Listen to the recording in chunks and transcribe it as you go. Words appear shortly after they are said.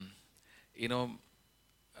you know,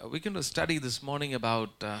 we're going to study this morning about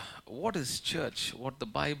what is church, what the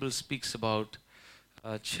Bible speaks about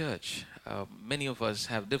church. Many of us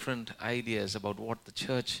have different ideas about what the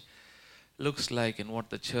church looks like and what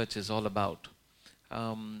the church is all about.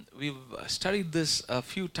 We've studied this a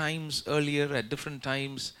few times earlier at different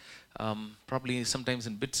times, probably sometimes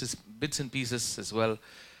in bits and pieces as well.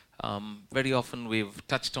 Very often we've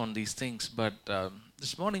touched on these things, but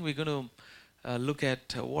this morning we're going to look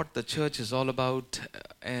at what the church is all about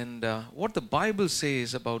and what the Bible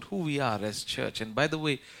says about who we are as church. And by the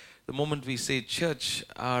way, the moment we say church,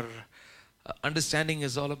 our understanding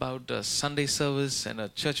is all about a Sunday service and a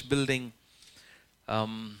church building.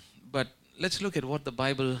 But let's look at what the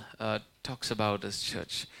Bible talks about as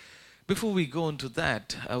church. Before we go into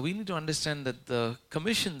that, we need to understand that the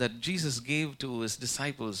commission that Jesus gave to his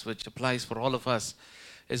disciples, which applies for all of us,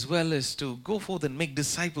 as well as to go forth and make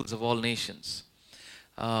disciples of all nations,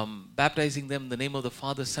 baptizing them in the name of the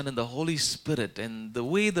Father, Son, and the Holy Spirit. And the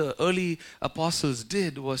way the early apostles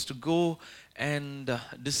did was to go and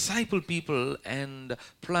disciple people and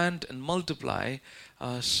plant and multiply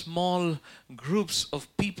small groups of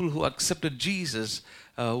people who accepted Jesus.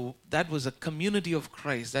 That was a community of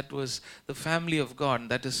Christ. That was the family of God.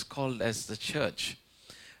 That is called as the church.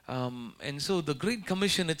 And so the Great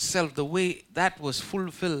Commission itself, the way that was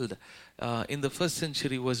fulfilled in the first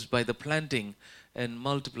century was by the planting and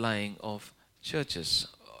multiplying of churches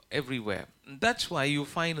everywhere. And that's why you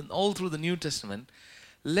find all through the New Testament,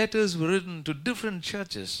 letters were written to different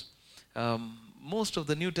churches. Most of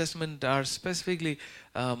the New Testament are specifically,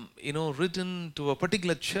 written to a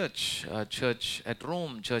particular church. Church at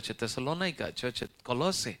Rome, church at Thessalonica, church at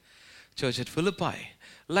Colossae, church at Philippi.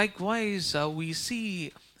 Likewise, we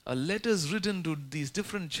see letters written to these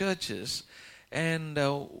different churches, and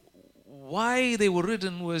why they were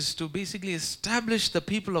written was to basically establish the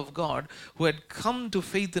people of God who had come to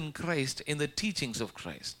faith in Christ in the teachings of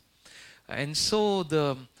Christ. And so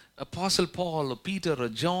the Apostle Paul or Peter or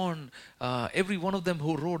John, every one of them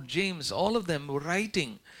who wrote, James, all of them were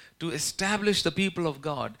writing to establish the people of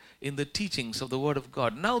God in the teachings of the Word of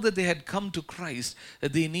God. Now that they had come to Christ,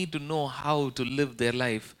 that they need to know how to live their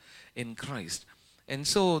life in Christ. And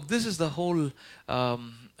so this is the whole,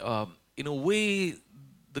 way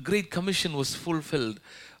the Great Commission was fulfilled.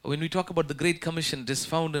 When we talk about the Great Commission, it is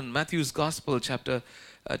found in Matthew's Gospel, chapter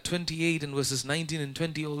 28 and verses 19 and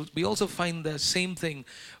 20. We also find the same thing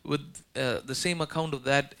with the same account of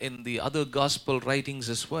that in the other Gospel writings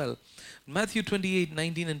as well. Matthew 28,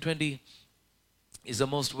 19 and 20 is the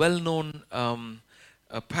most well-known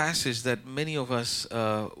passage that many of us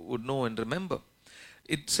would know and remember.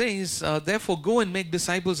 It says, therefore go and make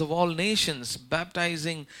disciples of all nations,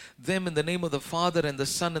 baptizing them in the name of the Father and the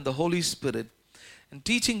Son and the Holy Spirit, and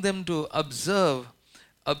teaching them to observe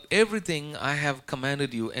everything I have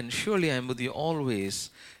commanded you, and surely I am with you always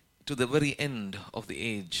to the very end of the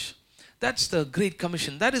age. That's the Great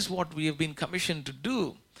Commission. That is what we have been commissioned to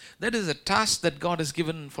do. That is a task that God has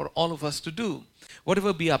given for all of us to do.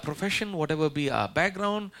 Whatever be our profession, whatever be our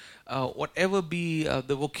background, whatever be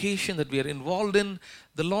the vocation that we are involved in,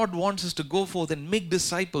 the Lord wants us to go forth and make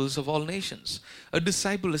disciples of all nations. A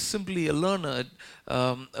disciple is simply a learner,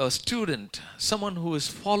 a student, someone who is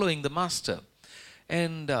following the Master.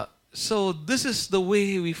 And so this is the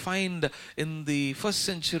way we find in the first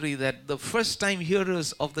century that the first time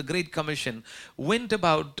hearers of the Great Commission went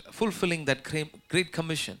about fulfilling that Great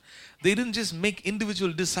Commission. They didn't just make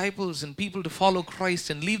individual disciples and people to follow Christ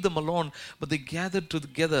and leave them alone, but they gathered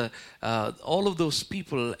together all of those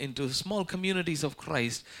people into small communities of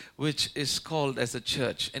Christ, which is called as a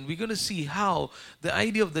church. And we're going to see how the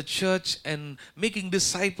idea of the church and making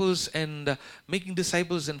disciples and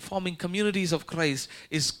forming communities of Christ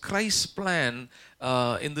is Christ's plan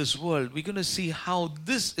in this world. We're going to see how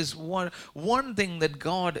this is one thing that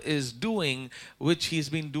God is doing, which He's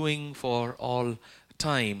been doing for all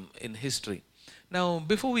time in history. Now,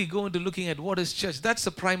 before we go into looking at what is church, that's the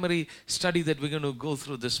primary study that we're going to go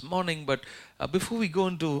through this morning. But before we go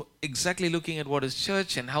into exactly looking at what is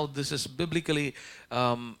church and how this is biblically,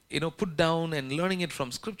 put down and learning it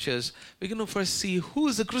from scriptures, we're going to first see who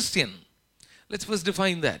is a Christian. Let's first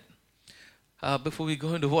define that before we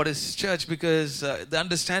go into what is church, because the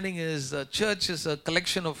understanding is church is a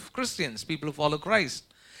collection of Christians, people who follow Christ.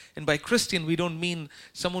 And by Christian, we don't mean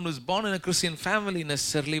someone who's born in a Christian family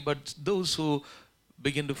necessarily, but those who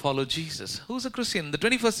begin to follow Jesus. Who's a Christian? In the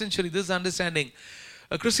 21st century, this understanding.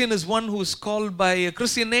 A Christian is one who is called by a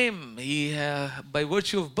Christian name. He, by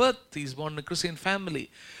virtue of birth, he's born in a Christian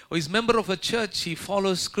family. Or he's a member of a church. He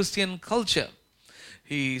follows Christian culture.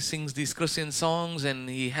 He sings these Christian songs and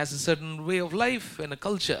he has a certain way of life and a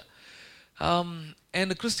culture.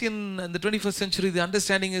 And a Christian in the 21st century, the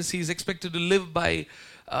understanding is he's expected to live by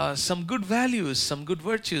some good values, some good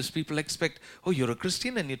virtues. People expect, oh, you're a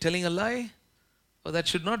Christian and you're telling a lie? Oh, that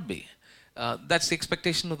should not be. That's the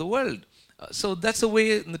expectation of the world. So that's the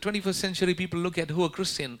way in the 21st century people look at who a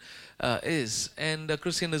Christian is. And a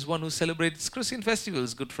Christian is one who celebrates Christian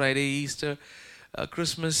festivals, Good Friday, Easter,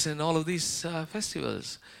 Christmas, and all of these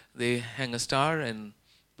festivals. They hang a star, and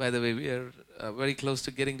by the way, we are very close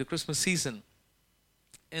to getting to Christmas season.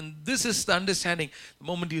 And this is the understanding. The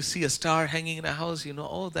moment you see a star hanging in a house, you know,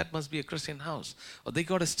 oh, that must be a Christian house. Or they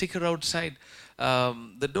got a sticker outside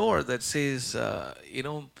the door that says,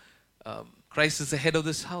 Christ is the head of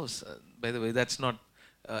this house. By the way, that's not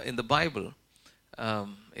in the Bible. The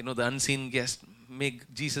unseen guest,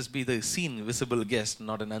 make Jesus be the seen, visible guest,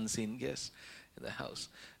 not an unseen guest in the house.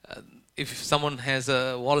 If someone has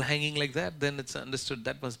a wall hanging like that, then it's understood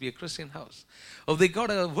that must be a Christian house. Or they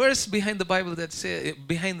got a verse behind the Bible that say,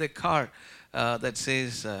 behind the car that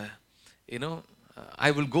says,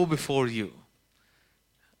 I will go before you.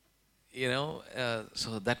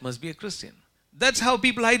 So that must be a Christian. That's how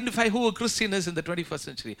people identify who a Christian is in the 21st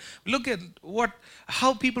century. Look at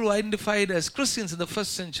how people were identified as Christians in the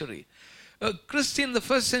first century. A Christian in the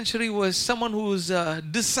first century was someone who was a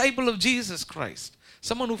disciple of Jesus Christ,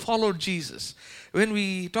 someone who followed Jesus. When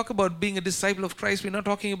we talk about being a disciple of Christ, we're not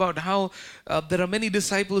talking about how there are many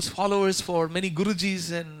disciples, followers for many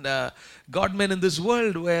Gurujis and God-men in this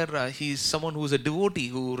world, where he's someone who's a devotee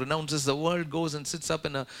who renounces the world, goes and sits up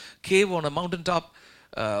in a cave on a mountaintop,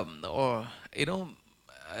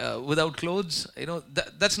 without clothes.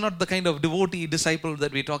 That's not the kind of devotee disciple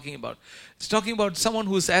that we're talking about. It's talking about someone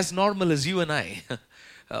who's as normal as you and I,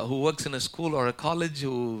 who works in a school or a college,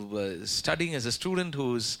 who is studying as a student,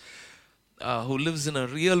 who lives in a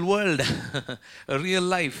real world, a real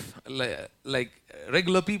life, like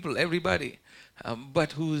regular people, everybody,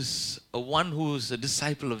 but who's a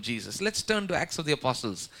disciple of Jesus. Let's turn to Acts of the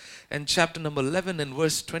Apostles and chapter number 11 and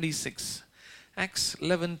verse 26. Acts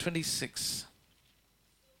 11:26.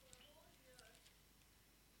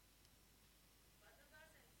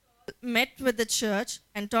 Met with the church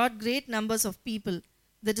and taught great numbers of people.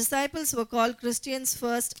 The disciples were called Christians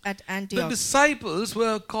first at Antioch. The disciples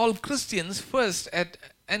were called Christians first at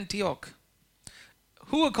Antioch.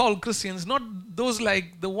 Who were called Christians? Not those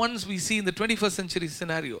like the ones we see in the 21st century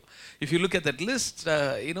scenario. If you look at that list,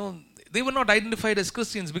 they were not identified as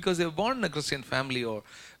Christians because they were born in a Christian family, or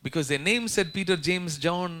because their name said Peter, James,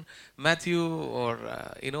 John, Matthew, or,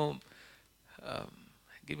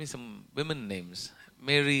 give me some women names.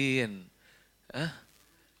 Mary and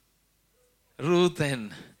Ruth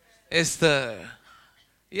and Esther.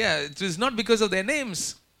 Yeah, it was not because of their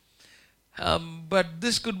names. But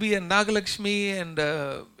this could be a Nagalakshmi and,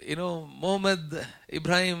 Muhammad,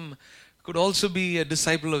 Ibrahim could also be a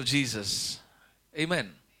disciple of Jesus.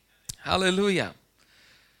 Amen. Hallelujah.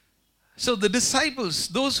 So the disciples,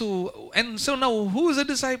 so now who is a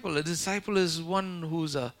disciple? A disciple is one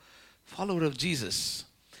who's a follower of Jesus.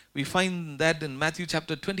 We find that in Matthew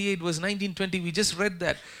chapter 28 verse 19-20. We just read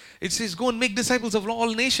that. It says, go and make disciples of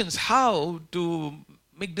all nations. How to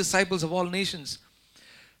make disciples of all nations?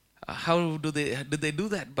 How did they do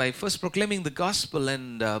that? By first proclaiming the gospel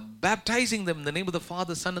and baptizing them in the name of the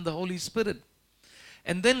Father, Son, and the Holy Spirit.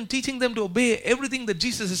 And then teaching them to obey everything that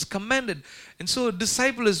Jesus has commanded. And so a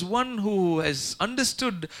disciple is one who has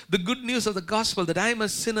understood the good news of the gospel, that I am a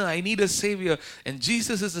sinner, I need a savior, and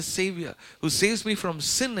Jesus is a savior who saves me from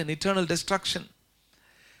sin and eternal destruction.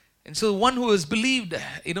 And so one who has believed,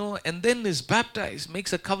 and then is baptized,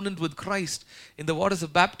 makes a covenant with Christ in the waters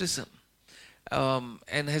of baptism,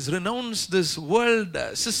 and has renounced this world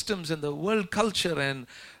systems and the world culture, and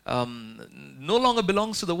no longer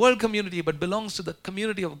belongs to the world community, but belongs to the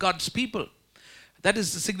community of God's people. That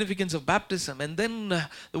is the significance of baptism. And then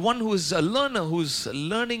the one who is a learner, who's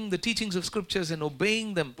learning the teachings of scriptures and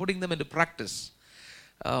obeying them, putting them into practice,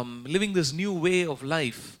 living this new way of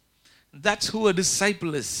life. That's who a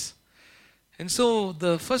disciple is. And so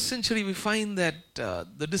the first century we find that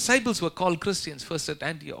the disciples were called Christians first at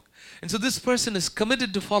Antioch. And so this person is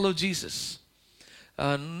committed to follow Jesus.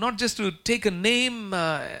 Not just to take a name,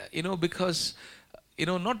 because,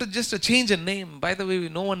 not to just to change a name. By the way,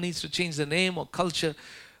 no one needs to change the name or culture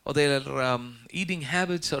or their eating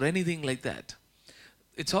habits or anything like that.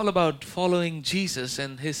 It's all about following Jesus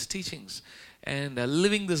and His teachings and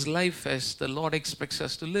living this life as the Lord expects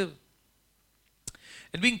us to live.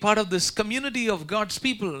 And being part of this community of God's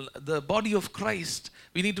people, the body of Christ,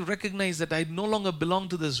 we need to recognize that I no longer belong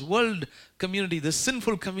to this world community, this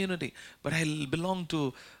sinful community, but I belong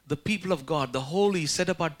to the people of God, the holy,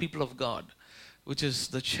 set-apart people of God. which is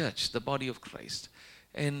the church, the body of Christ.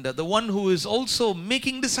 And the one who is also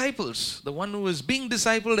making disciples, the one who is being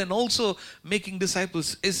discipled and also making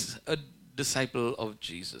disciples, is a disciple of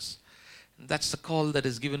Jesus. And that's the call that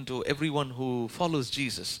is given to everyone who follows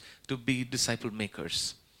Jesus, to be disciple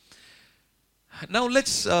makers. Now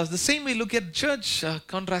let's, the same way, look at church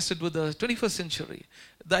contrasted with the 21st century.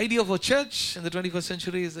 The idea of a church in the 21st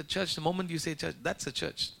century is a church. The moment you say church, that's a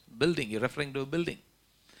church building. You're referring to a building.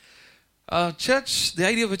 Church, the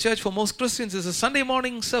idea of a church for most Christians is a Sunday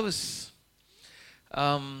morning service,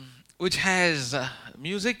 which has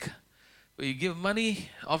music, where you give money,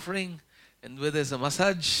 offering, and where there's a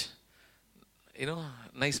massage,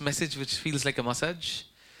 nice message which feels like a massage,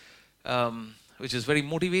 which is very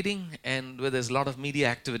motivating, and where there's a lot of media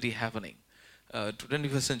activity happening.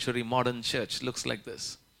 21st century modern church looks like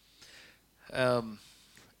this.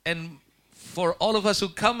 And for all of us who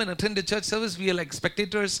come and attend the church service, we are like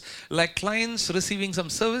spectators, like clients receiving some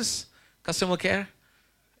service, customer care.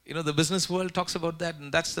 The business world talks about that,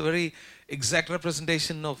 and that's the very exact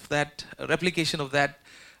representation of that, replication of that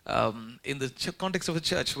in the context of a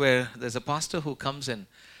church, where there's a pastor who comes and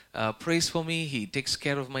prays for me. He takes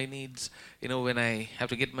care of my needs. When I have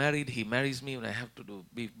to get married, he marries me. When I have to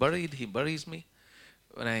be buried, he buries me.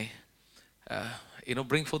 When I,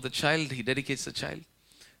 bring forth the child, he dedicates the child.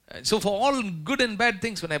 And so for all good and bad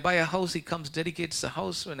things, when I buy a house, he comes, dedicates the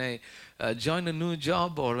house. When I join a new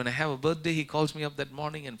job, or when I have a birthday, he calls me up that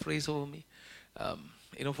morning and prays over me.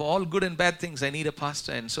 For all good and bad things, I need a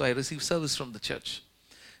pastor, and so I receive service from the church.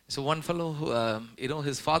 So one fellow, who,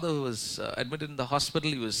 his father was admitted in the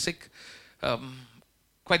hospital. He was sick,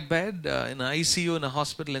 quite bad, in an ICU in a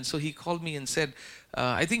hospital. And so he called me and said,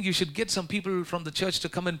 I think you should get some people from the church to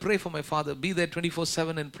come and pray for my father. Be there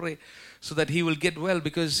 24/7 and pray so that he will get well,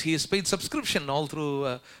 because he has paid subscription all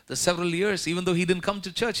through the several years. Even though he didn't come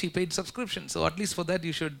to church, he paid subscription. So at least for that,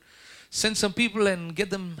 you should send some people and get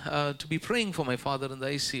them to be praying for my father in the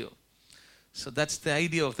ICU. So that's the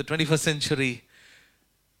idea of the 21st century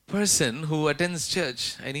person who attends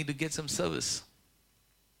church. I need to get some service.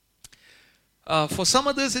 For some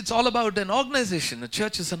others, it's all about an organization. A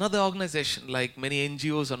church is another organization, like many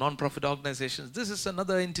NGOs or non-profit organizations. This is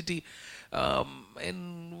another entity. The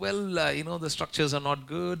structures are not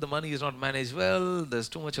good. The money is not managed well. There's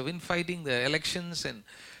too much of infighting. There are elections and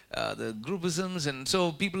the groupisms. And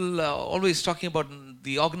so people are always talking about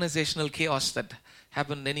the organizational chaos that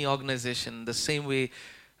happened in any organization. The same way,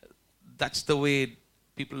 that's the way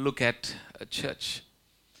people look at a church.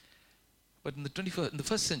 But in the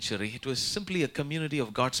first century, it was simply a community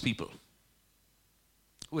of God's people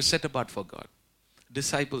who were set apart for God,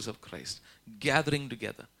 disciples of Christ, gathering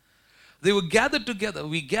together. They were gathered together.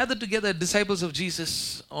 We gathered together, disciples of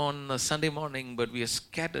Jesus, on a Sunday morning, but we are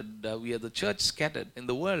scattered. We are the church scattered in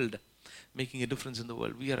the world, making a difference in the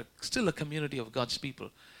world. We are still a community of God's people.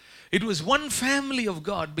 It was one family of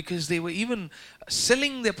God, because they were even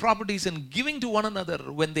selling their properties and giving to one another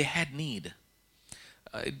when they had need.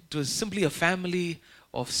 It was simply a family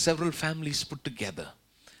of several families put together.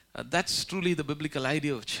 That's truly the biblical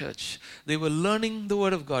idea of church. They were learning the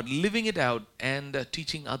Word of God, living it out, and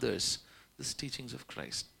teaching others the teachings of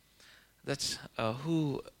Christ. That's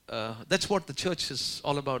what the church is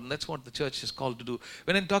all about, and that's what the church is called to do.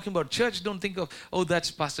 When I'm talking about church, don't think of,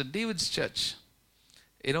 that's Pastor David's church.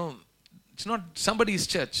 It's not somebody's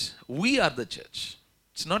church. We are the church.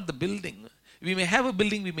 It's not the building. We may have a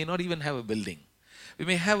building, we may not even have a building. We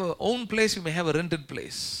may have our own place, we may have a rented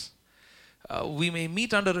place. We may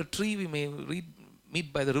meet under a tree, we may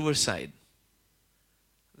meet by the riverside.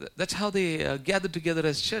 That's how they gathered together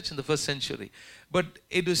as church in the first century. But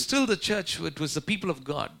it was still the church, it was the people of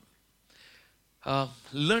God.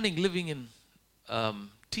 Learning, living in,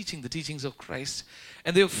 teaching the teachings of Christ.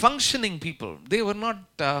 And they were functioning people. They were not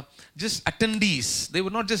just attendees. They were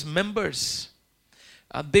not just members.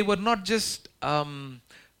 They were not just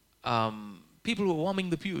people who were warming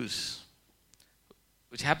the pews,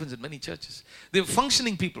 which happens in many churches. They were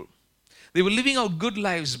functioning people. They were living out good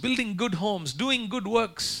lives, building good homes, doing good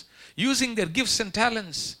works, using their gifts and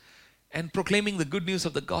talents, and proclaiming the good news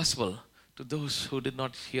of the gospel to those who did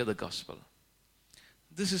not hear the gospel.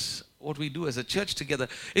 This is what we do as a church together.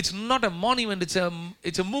 It's not a monument, it's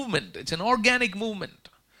a movement. It's an organic movement.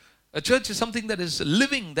 A church is something that is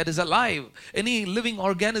living, that is alive. Any living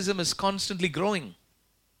organism is constantly growing.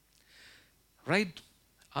 Right?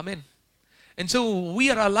 Amen. And so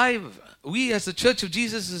we are alive. We as the Church of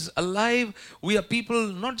Jesus is alive. We are people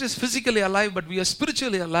not just physically alive, but we are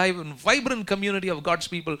spiritually alive and vibrant community of God's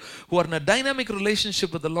people who are in a dynamic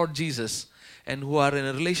relationship with the Lord Jesus and who are in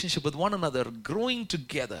a relationship with one another, growing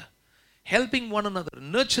together helping one another,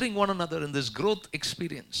 nurturing one another in this growth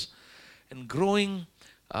experience, and growing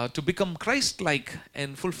to become Christ-like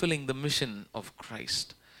and fulfilling the mission of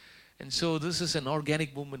Christ. And so this is an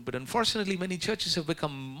organic movement, but unfortunately many churches have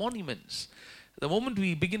become monuments. The moment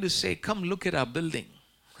we begin to say, come look at our building,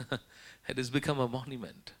 it has become a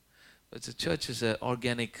monument. But the church is an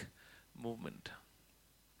organic movement.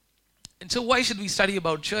 And so why should we study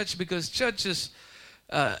about church? Because church is,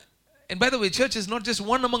 and by the way, church is not just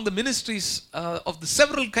one among the ministries of the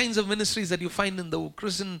several kinds of ministries that you find in the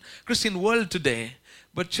Christian world today.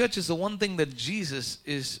 But church is the one thing that Jesus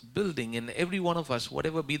is building in every one of us,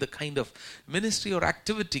 whatever be the kind of ministry or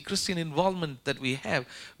activity, Christian involvement that we have,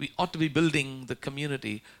 we ought to be building the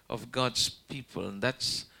community of God's people. And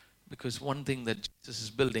that's because one thing that Jesus is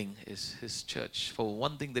building is his church. For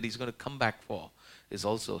one thing that he's going to come back for is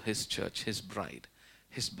also his church, his bride,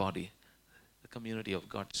 his body, the community of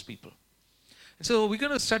God's people. And so we're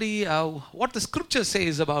going to study what the scripture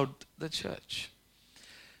says about the church.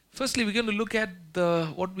 Firstly, we're going to look at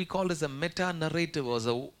what we call as a meta-narrative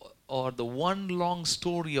or the one long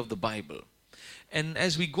story of the Bible. And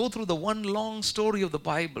as we go through the one long story of the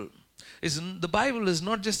Bible is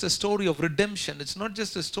not just a story of redemption. It's not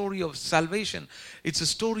just a story of salvation. It's a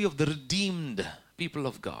story of the redeemed people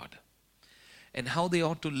of God. And how they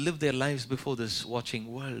ought to live their lives before this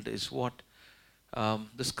watching world is what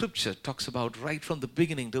the scripture talks about right from the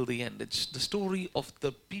beginning till the end. It's the story of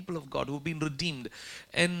the people of God who've been redeemed.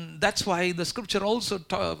 And that's why the scripture also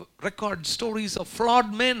records stories of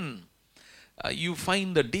flawed men. You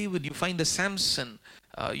find a David, you find a Samson,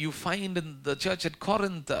 you find in the church at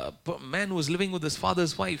Corinth a man who was living with his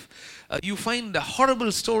father's wife. You find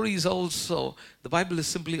horrible stories also. The Bible is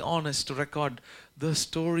simply honest to record the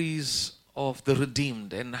stories of the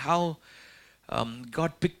redeemed and how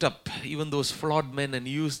God picked up even those flawed men and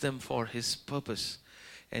used them for his purpose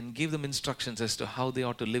and gave them instructions as to how they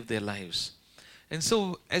ought to live their lives. And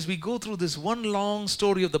so as we go through this one long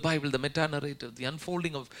story of the Bible, the meta-narrative,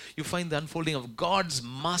 you find the unfolding of God's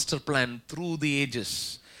master plan through the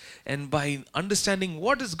ages. And by understanding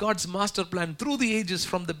what is God's master plan through the ages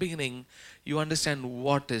from the beginning, you understand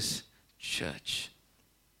what is church.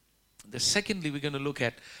 Secondly, we're going to look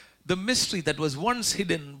at the mystery that was once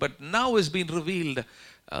hidden but now has been revealed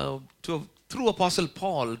through Apostle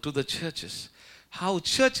Paul to the churches. How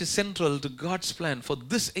church is central to God's plan for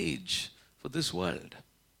this age, for this world.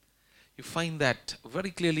 You find that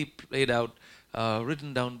very clearly played out,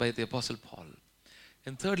 written down by the Apostle Paul.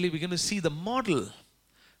 And thirdly, we're going to see the model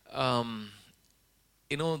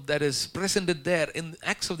that is presented there in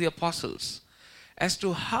Acts of the Apostles as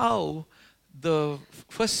to how the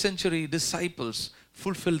first century disciples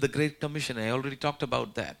fulfilled the Great Commission. I already talked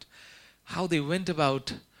about that. How they went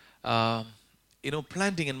about,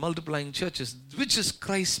 planting and multiplying churches, which is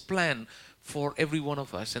Christ's plan for every one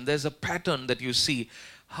of us. And there's a pattern that you see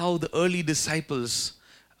how the early disciples,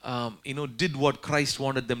 did what Christ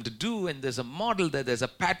wanted them to do. And there's a model there. There's a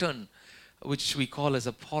pattern which we call as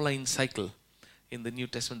a Pauline cycle in the New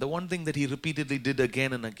Testament. The one thing that he repeatedly did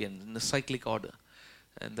again and again in a cyclic order.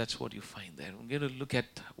 And that's what you find there. We're going to look at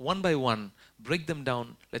one by one, break them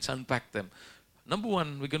down. Let's unpack them. Number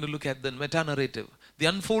one, we're going to look at the meta-narrative, the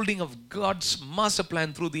unfolding of God's master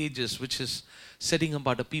plan through the ages, which is setting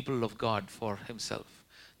apart a people of God for himself.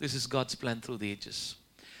 This is God's plan through the ages.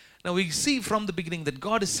 Now we see from the beginning that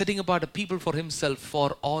God is setting apart a people for himself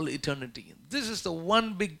for all eternity. This is the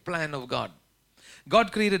one big plan of God.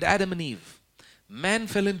 God created Adam and Eve. Man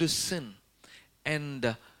fell into sin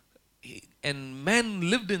and man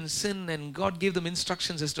lived in sin, and God gave them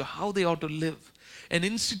instructions as to how they ought to live and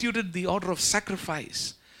instituted the order of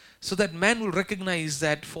sacrifice so that man will recognize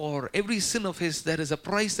that for every sin of his there is a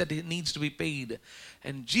price that needs to be paid.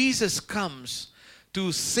 And Jesus comes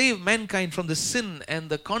to save mankind from the sin and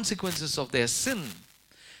the consequences of their sin.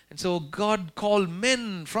 And so God called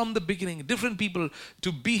men from the beginning, different people,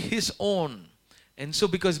 to be his own. And so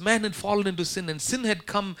because man had fallen into sin and sin had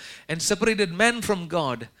come and separated man from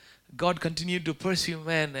God, God continued to pursue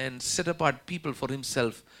man and set apart people for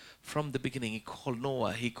himself from the beginning. He called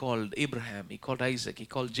Noah, he called Abraham, he called Isaac, he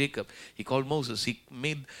called Jacob, he called Moses. He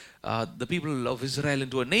made the people of Israel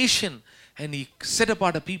into a nation, and he set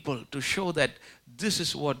apart a people to show that this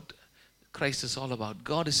is what Christ is all about.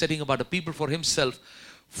 God is setting apart a people for himself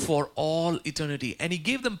for all eternity. And he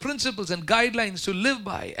gave them principles and guidelines to live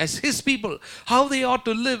by as his people, how they ought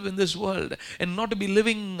to live in this world and not to be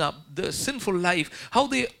living the sinful life, how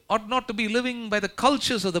they ought not to be living by the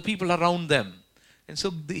cultures of the people around them. And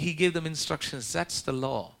so he gave them instructions. That's the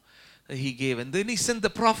law that he gave. And then he sent the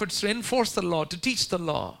prophets to enforce the law, to teach the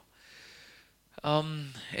law.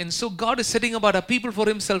 And so God is setting about a people for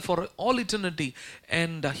himself for all eternity.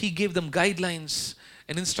 And he gave them guidelines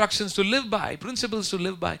and instructions to live by, principles to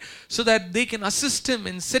live by, so that they can assist him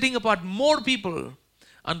in setting apart more people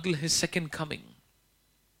until his second coming.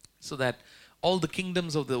 So that all the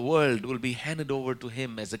kingdoms of the world will be handed over to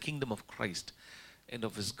him as the kingdom of Christ and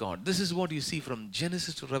of his God. This is what you see from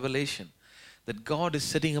Genesis to Revelation, that God is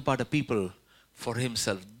setting apart a people for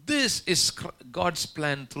himself. This is God's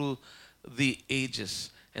plan through the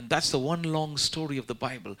ages. And that's the one long story of the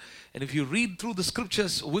Bible. And if you read through the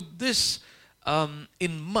scriptures with this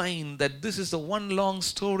in mind, that this is the one long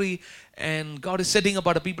story and God is setting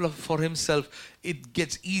apart a people for himself, it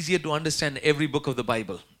gets easier to understand every book of the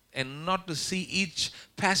Bible. And not to see each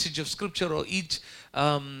passage of scripture or each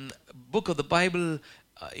book of the Bible,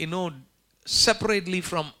 separately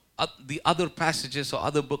from the other passages or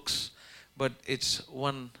other books. But it's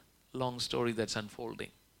one long story that's unfolding.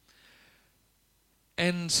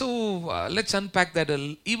 And so let's unpack that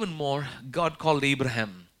even more. God called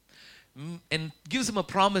Abraham and gives him a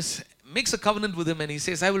promise, makes a covenant with him, and he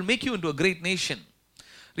says, I will make you into a great nation.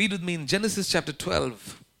 Read with me in Genesis chapter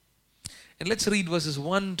 12. And let's read verses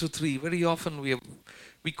 1 to 3. Very often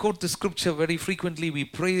we quote the scripture very frequently. We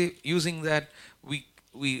pray using that. We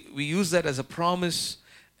use that as a promise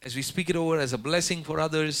as we speak it over as a blessing for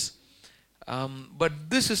others. But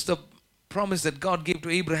this is the promise that God gave to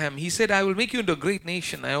Abraham. He said, I will make you into a great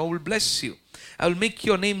nation. I will bless you. I will make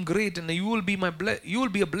your name great, and you will be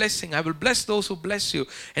a blessing. I will bless those who bless you,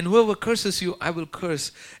 and whoever curses you, I will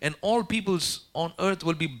curse. And all peoples on earth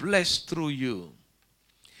will be blessed through you.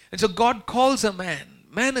 And so God calls a man.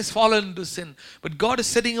 Man has fallen into sin, but God is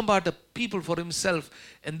setting apart a people for himself.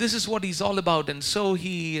 And this is what he's all about. And so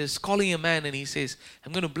he is calling a man and he says,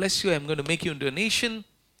 I'm going to bless you. I'm going to make you into a nation.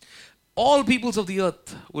 All peoples of the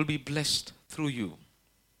earth will be blessed through you.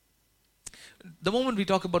 The moment we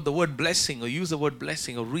talk about the word blessing or use the word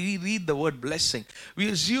blessing or reread the word blessing, we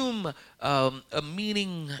assume a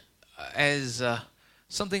meaning as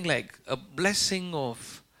something like a blessing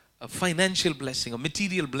of a financial blessing, a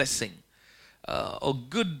material blessing, a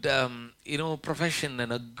good profession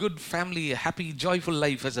and a good family, a happy, joyful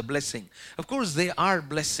life as a blessing. Of course, they are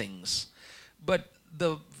blessings. But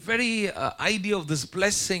the very idea of this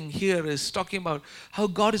blessing here is talking about how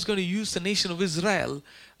God is going to use the nation of Israel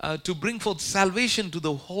to bring forth salvation to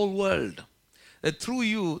the whole world. That through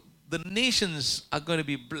you, the nations are going to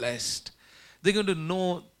be blessed. They're going to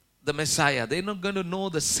know the Messiah. They're not going to know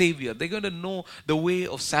the Savior. They're going to know the way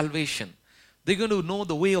of salvation. They're going to know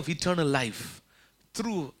the way of eternal life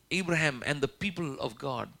through Abraham and the people of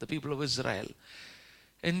God, the people of Israel.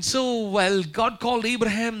 And so while God called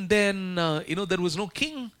Abraham, then, there was no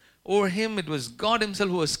king over him. It was God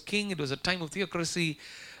himself who was king. It was a time of theocracy.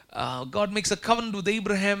 God makes a covenant with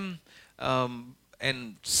Abraham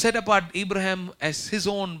and set apart Abraham as his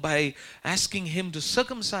own by asking him to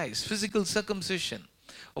circumcise, physical circumcision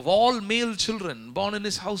of all male children born in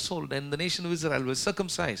his household, and the nation of Israel was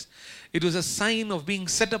circumcised. It was a sign of being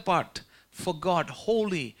set apart for God,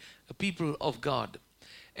 holy people of God.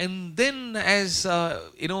 And then as,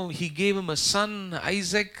 he gave him a son,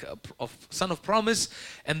 Isaac, son of promise.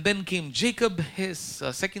 And then came Jacob, his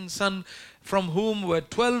second son, from whom were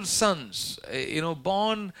 12 sons,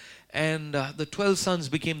 born. And the 12 sons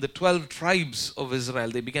became the 12 tribes of Israel.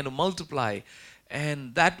 They began to multiply.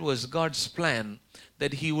 And that was God's plan,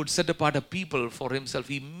 that he would set apart a people for himself.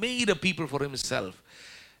 He made a people for himself.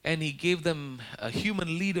 And he gave them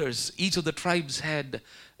human leaders. Each of the tribes had,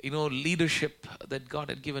 leadership that God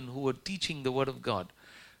had given who were teaching the word of God.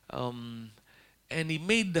 And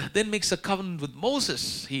he then makes a covenant with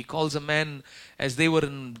Moses. He calls a man, as they were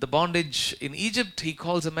in the bondage in Egypt, he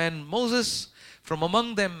calls a man Moses from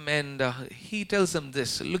among them, and he tells them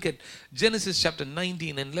this. Look at Genesis chapter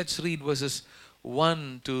 19, and let's read verses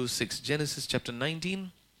 1 to 6. Genesis chapter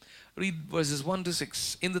 19. Read verses 1 to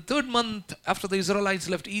 6. In the third month after the Israelites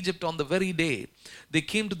left Egypt, on the very day, they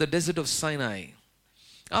came to the desert of Sinai.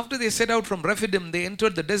 After they set out from Rephidim, they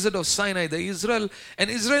entered the desert of Sinai. Israel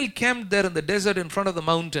camped there in the desert in front of the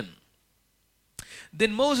mountain.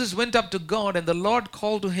 Then Moses went up to God, and the Lord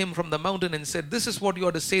called to him from the mountain and said, this is what you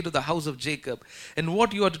are to say to the house of Jacob, and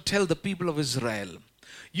what you are to tell the people of Israel.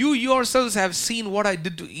 You yourselves have seen what I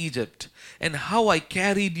did to Egypt, and how I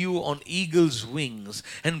carried you on eagle's wings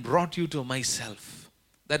and brought you to myself.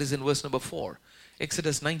 That is in verse number 4.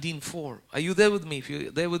 Exodus 19:4. Are you there with me? If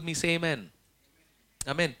you're there with me, say amen.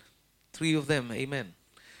 Amen. 3 of them, amen.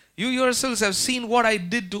 You yourselves have seen what I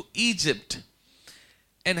did to Egypt,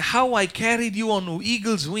 and how I carried you on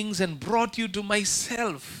eagle's wings and brought you to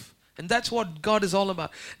myself. And that's what God is all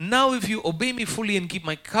about. Now if you obey me fully and keep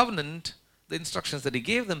my covenant, the instructions that he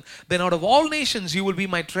gave them, then out of all nations you will be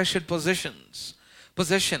my treasured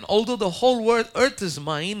possession. Although the whole earth is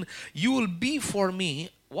mine, you will be for me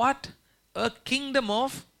what? A kingdom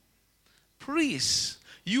of priests.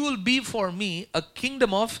 You will be for me a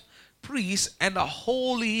kingdom of priests and a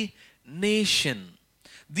holy nation.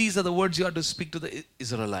 These are the words you are to speak to the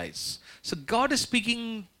Israelites. So God is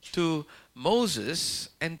speaking to Moses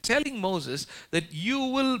and telling Moses that you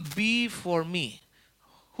will be for me.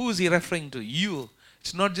 Who is he referring to? You.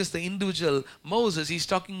 It's not just the individual Moses. He's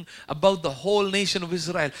talking about the whole nation of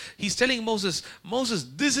Israel. He's telling Moses,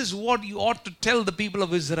 this is what you ought to tell the people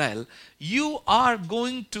of Israel. You are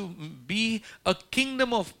going to be a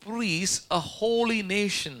kingdom of priests, a holy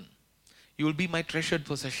nation. You will be my treasured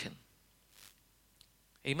possession.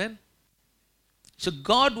 Amen. So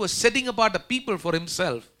God was setting apart a people for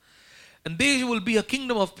himself. And they will be a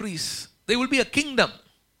kingdom of priests. They will be a kingdom.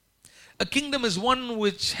 A kingdom is one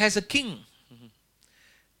which has a king.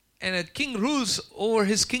 And a king rules over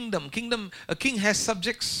his kingdom. A king has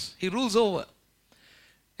subjects. He rules over.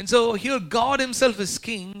 And so here God himself is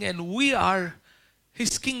king and we are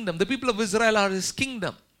his kingdom. The people of Israel are his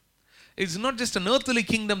kingdom. It's not just an earthly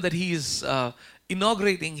kingdom that he is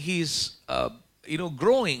inaugurating. He is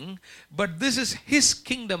growing. But this is his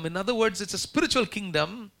kingdom. In other words, it's a spiritual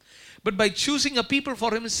kingdom. But by choosing a people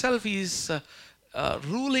for himself, he is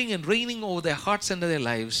ruling and reigning over their hearts and their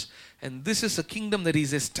lives. And this is a kingdom that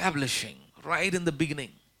he's establishing right in the beginning.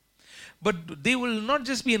 But they will not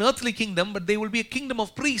just be an earthly kingdom, but they will be a kingdom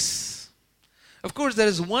of priests. Of course, there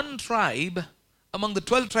is one tribe among the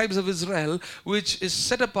 12 tribes of Israel which is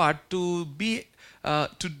set apart to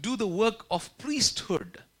do the work of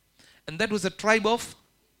priesthood. And that was the tribe of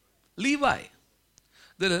Levi.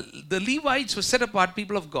 The Levites were set apart,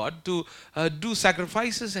 people of God, to do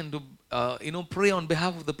sacrifices and to pray on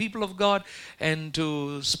behalf of the people of God and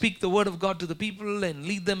to speak the word of God to the people and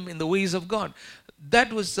lead them in the ways of God.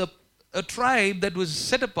 That was a tribe that was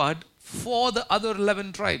set apart for the other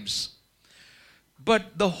 11 tribes.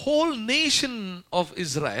 But the whole nation of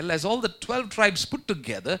Israel, as all the 12 tribes put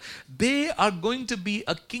together, they are going to be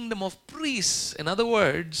a kingdom of priests. In other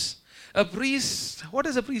words, a priest, what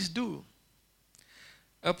does a priest do?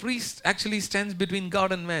 A priest actually stands between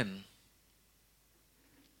God and man.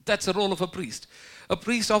 That's the role of a priest. A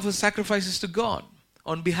priest offers sacrifices to God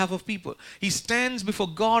on behalf of people. He stands before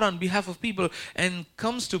God on behalf of people and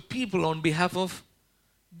comes to people on behalf of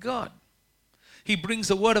God. He brings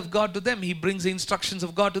the word of God to them. He brings the instructions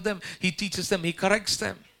of God to them. He teaches them. He corrects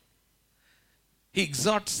them. He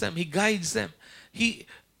exhorts them. He guides them.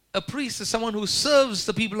 A priest is someone who serves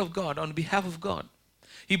the people of God on behalf of God.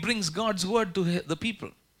 He brings God's word to the people.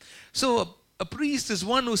 So a priest is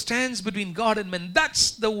one who stands between God and men.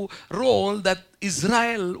 That's the role that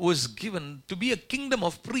Israel was given, to be a kingdom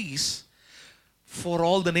of priests for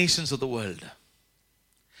all the nations of the world.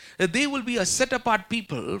 That they will be a set apart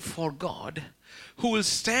people for God who will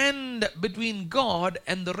stand between God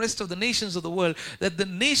and the rest of the nations of the world. That the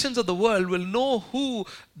nations of the world will know who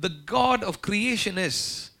the God of creation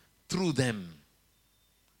is through them.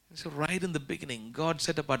 So right in the beginning, God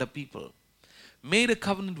set apart a people, made a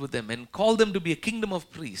covenant with them and called them to be a kingdom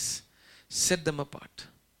of priests, set them apart.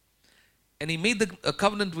 And he made a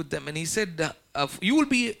covenant with them and he said, you will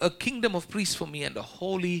be a kingdom of priests for me and a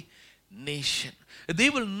holy nation. They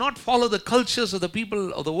will not follow the cultures of the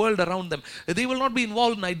people of the world around them. They will not be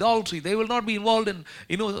involved in idolatry. They will not be involved in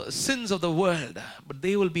sins of the world. But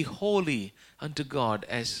they will be holy unto God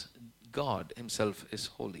as God himself is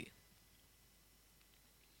holy.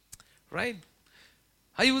 Right?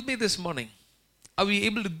 Are you with me this morning? Are we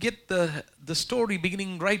able to get the story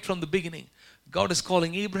beginning right from the beginning? God is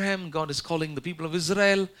calling Abraham. God is calling the people of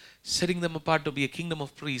Israel, setting them apart to be a kingdom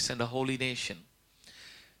of priests and a holy nation.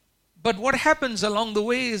 But what happens along the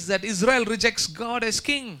way is that Israel rejects God as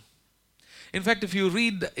king. In fact, if you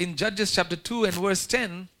read in Judges chapter 2 and verse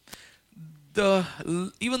 10,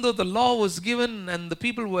 even though the law was given and the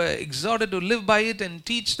people were exhorted to live by it and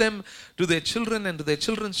teach them to their children and to their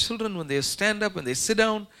children's children, when they stand up, when they sit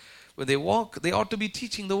down, when they walk, they ought to be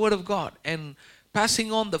teaching the word of God and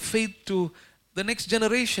passing on the faith to the next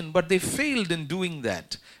generation. But they failed in doing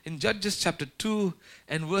that. In Judges chapter 2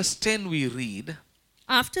 and verse 10 we read,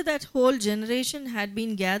 after that whole generation had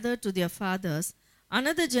been gathered to their fathers,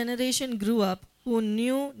 another generation grew up who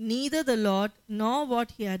knew neither the Lord nor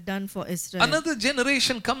what he had done for Israel. Another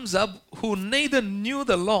generation comes up who neither knew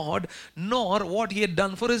the Lord nor what he had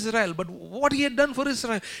done for Israel. But what he had done for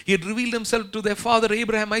Israel, he had revealed himself to their father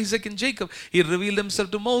Abraham, Isaac and Jacob. He had revealed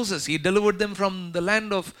himself to Moses. He delivered them from the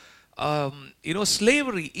land of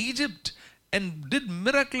slavery, Egypt, and did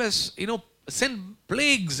miraculous sent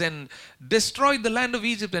plagues and destroyed the land of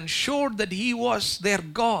Egypt and showed that he was their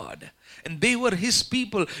God and they were his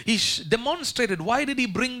people. He demonstrated. Why did he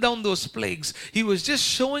bring down those plagues? He was just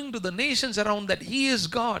showing to the nations around that he is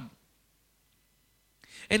God.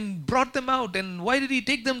 And brought them out. And why did he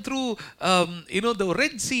take them through, the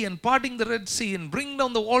Red Sea and parting the Red Sea and bring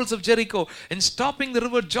down the walls of Jericho and stopping the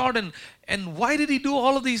river Jordan? And why did he do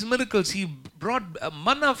all of these miracles? He brought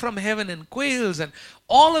manna from heaven and quails and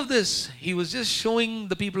all of this. He was just showing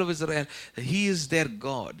the people of Israel that he is their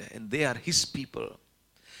God and they are his people.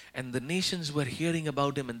 And the nations were hearing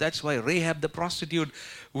about him. And that's why Rahab the prostitute,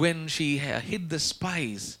 when she hid the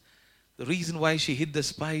spies, the reason why she hid the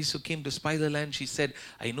spies who came to spy the land, she said,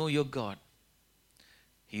 I know your God.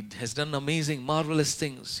 He has done amazing, marvelous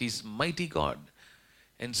things. He's mighty God.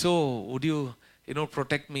 And so, would you,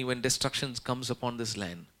 protect me when destruction comes upon this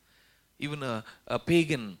land? Even a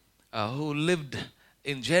pagan who lived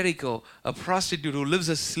in Jericho, a prostitute who lived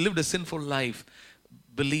a sinful life,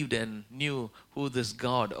 believed and knew who this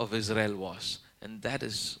God of Israel was. And that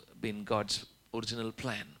has been God's original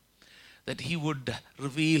plan, that he would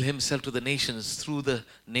reveal himself to the nations through the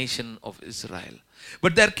nation of Israel.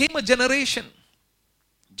 But there came a generation,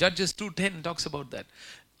 Judges 2:10 talks about that,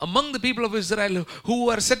 among the people of Israel who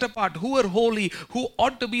were set apart, who were holy, who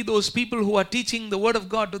ought to be those people who are teaching the word of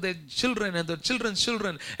God to their children and their children's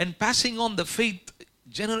children and passing on the faith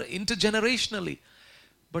intergenerationally.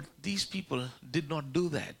 But these people did not do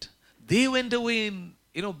that. They went away in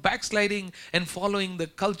backsliding and following the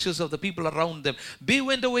cultures of the people around them. They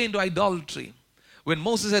went away into idolatry. When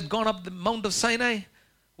Moses had gone up the Mount of Sinai,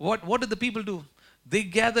 what did the people do? They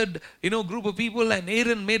gathered, group of people, and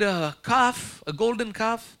Aaron made a calf, a golden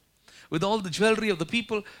calf, with all the jewelry of the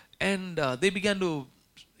people, and they began to,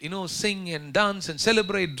 sing and dance and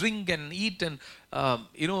celebrate, drink and eat, and,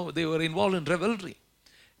 they were involved in revelry.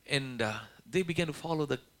 And they began to follow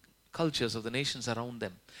the cultures of the nations around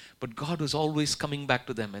them. But God was always coming back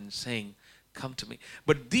to them and saying, come to me.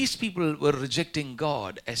 But these people were rejecting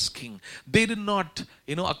God as king. They did not,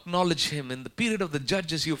 acknowledge him. In the period of the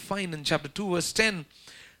Judges, you find in chapter 2 verse 10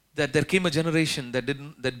 that there came a generation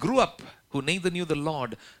that grew up who neither knew the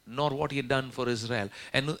Lord nor what he had done for Israel.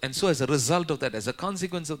 And so as a result of that, as a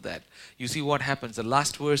consequence of that, you see what happens. The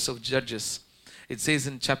last verse of Judges, it says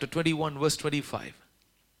in chapter 21 verse 25.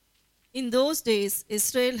 In those days,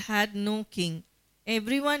 Israel had no king.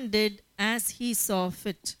 Everyone did as he saw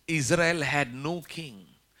fit. Israel had no king.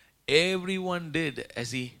 Everyone did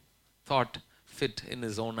as he thought fit in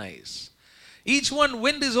his own eyes. Each one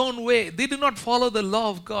went his own way. They did not follow the law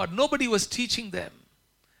of God. Nobody was teaching them.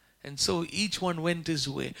 And so each one went his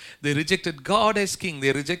way. They rejected God as king.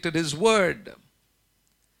 They rejected his word.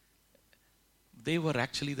 They were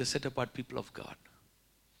actually the set apart people of God.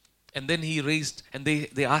 And then he raised, and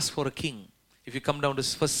they asked for a king. If you come down to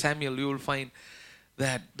 1 Samuel, you will find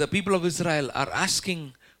that the people of Israel are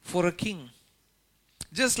asking for a king.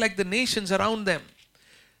 Just like the nations around them.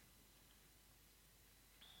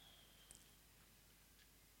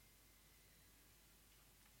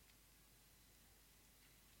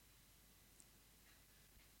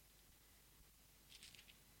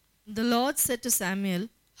 The Lord said to Samuel,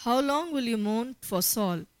 how long will you mourn for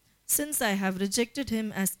Saul, since I have rejected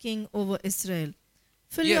him as king over Israel?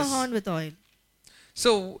 Fill your horn with oil.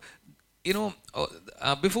 So,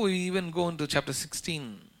 before we even go into chapter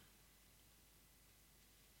 16,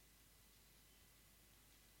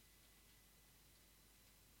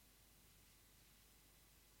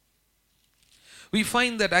 we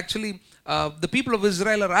find that actually the people of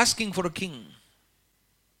Israel are asking for a king.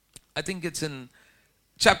 I think it's in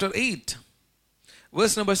chapter 8,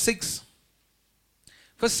 verse number 6.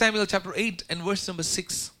 1 Samuel chapter 8 and verse number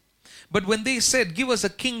 6. But when they said, give us a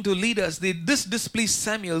king to lead us, this displeased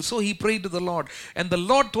Samuel, so he prayed to the Lord. And the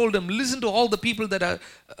Lord told him, listen to all that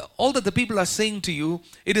the people are saying to you.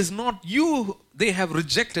 It is not you they have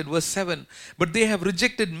rejected, verse 7, but they have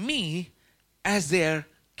rejected me as their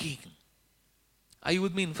king. Are you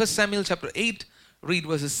with me? In 1 Samuel chapter 8, read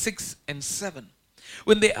verses 6 and 7.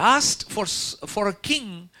 When they asked for a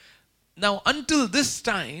king, now until this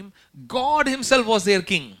time, God himself was their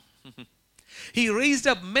king. He raised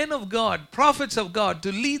up men of God, prophets of God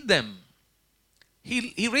to lead them.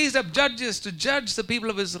 He raised up judges to judge the people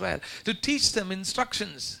of Israel, to teach them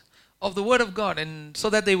instructions of the word of God, and so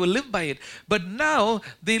that they will live by it. But now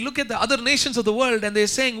they look at the other nations of the world and they're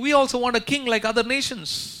saying, we also want a king like other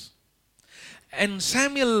nations. And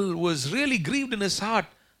Samuel was really grieved in his heart.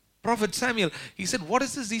 Prophet Samuel, he said, what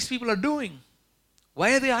is this these people are doing?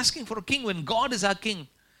 Why are they asking for a king when God is our king?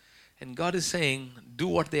 And God is saying, do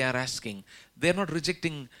what they are asking. They're not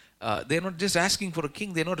rejecting They're not just asking for a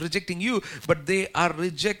king, they're not rejecting you, but they are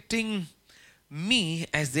rejecting me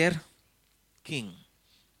as their king.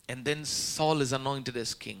 And then Saul is anointed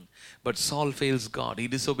as king. But Saul fails God. He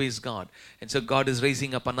disobeys God. And so God is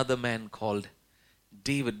raising up another man called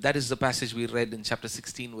David. That is the passage we read in chapter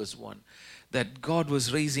 16 verse 1. That God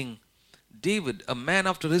was raising David, a man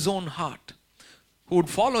after his own heart, who would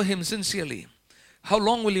follow him sincerely. How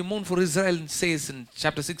long will you mourn for Israel? It says in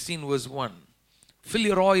chapter 16 verse 1. Fill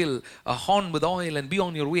your oil, a horn with oil, and be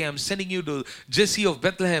on your way. I am sending you to Jesse of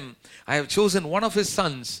Bethlehem. I have chosen one of his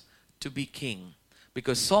sons to be king.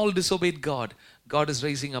 Because Saul disobeyed God, God is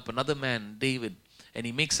raising up another man, David, and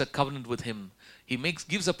he makes a covenant with him. He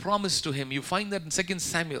gives a promise to him. You find that in 2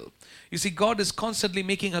 Samuel. You see, God is constantly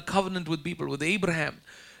making a covenant with people, with Abraham,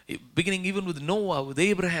 beginning even with Noah, with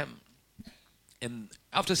Abraham. And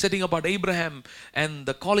after setting apart Abraham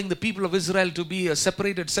and calling the people of Israel to be a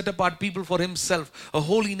separated, set apart people for himself, a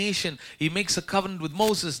holy nation, he makes a covenant with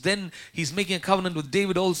Moses. Then he's making a covenant with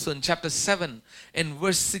David also in chapter 7 and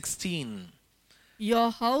verse 16.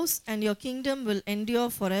 Your house and your kingdom will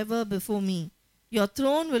endure forever before me. Your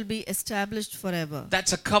throne will be established forever.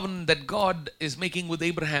 That's a covenant that God is making with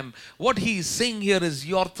Abraham. What he is saying here is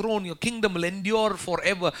your throne, your kingdom will endure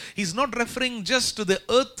forever. He's not referring just to the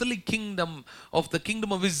earthly kingdom of the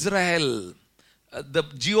kingdom of Israel, the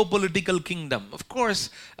geopolitical kingdom. Of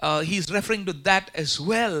course, he's referring to that as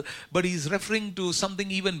well, but he's referring to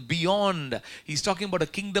something even beyond. He's talking about a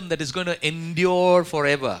kingdom that is going to endure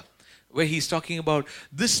forever. Where he's talking about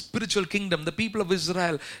this spiritual kingdom, the people of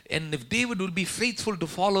Israel. And if David will be faithful to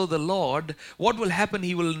follow the Lord, what will happen?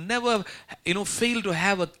 He will never, fail to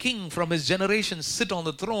have a king from his generation sit on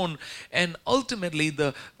the throne. And ultimately,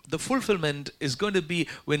 the fulfillment is going to be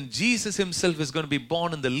when Jesus himself is going to be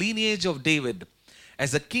born in the lineage of David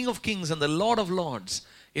as the King of Kings and the Lord of Lords.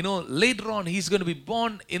 Later on, he's going to be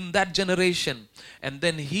born in that generation. And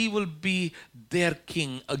then he will be their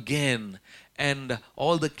king again. And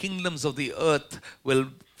all the kingdoms of the earth will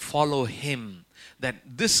follow him. That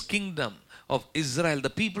this kingdom of Israel,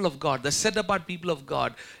 the people of God, the set apart people of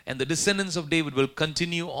God, and the descendants of David will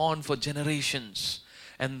continue on for generations.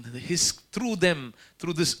 And through them,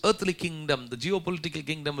 through this earthly kingdom, the geopolitical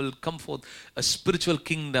kingdom will come forth a spiritual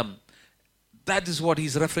kingdom. That is what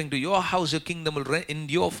he's referring to. Your house, your kingdom will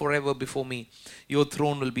endure forever before me. Your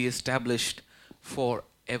throne will be established forever.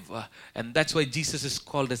 And that's why Jesus is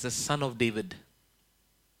called as the Son of David.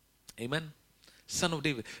 Amen. Son of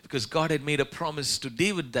David. Because God had made a promise to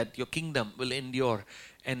David that your kingdom will endure.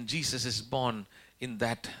 And Jesus is born in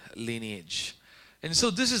that lineage. And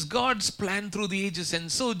so this is God's plan through the ages.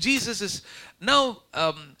 And so Jesus is now,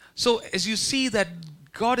 so as you see that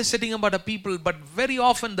God is setting about a people, but very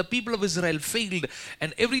often the people of Israel failed.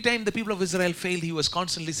 And every time the people of Israel failed, he was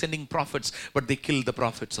constantly sending prophets, but they killed the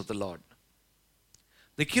prophets of the Lord.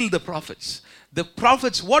 They killed the prophets. The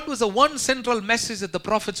prophets, what was the one central message that the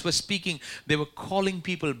prophets were speaking? They were calling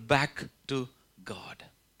people back to God.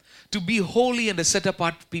 To be holy and a set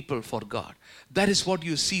apart people for God. That is what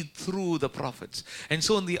you see through the prophets. And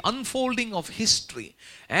so in the unfolding of history,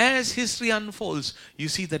 as history unfolds, you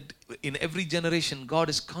see that in every generation, God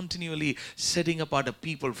is continually setting apart a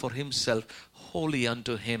people for himself, holy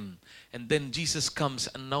unto him. And then Jesus comes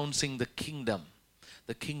announcing the kingdom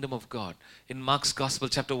of God. In Mark's Gospel,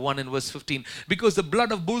 chapter 1 and verse 15, because the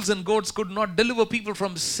blood of bulls and goats could not deliver people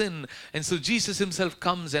from sin. And so Jesus himself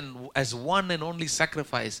comes and as one and only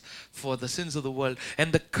sacrifice for the sins of the world.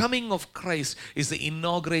 And the coming of Christ is the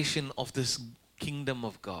inauguration of this kingdom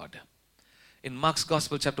of God. In Mark's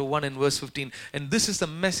Gospel, chapter 1 and verse 15, and this is the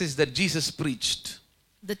message that Jesus preached.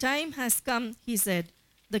 The time has come, he said.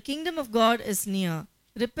 The kingdom of God is near.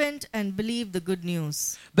 Repent and believe the good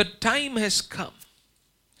news. The time has come.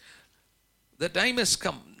 The time has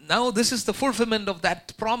come. Now this is the fulfillment of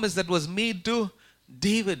that promise that was made to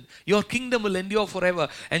David. Your kingdom will endure forever.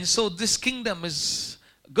 And so this kingdom is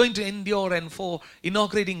going to endure, and for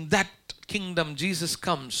inaugurating that kingdom, Jesus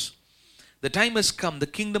comes. The time has come. The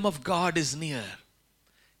kingdom of God is near.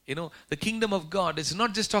 The kingdom of God is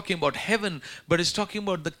not just talking about heaven, but it's talking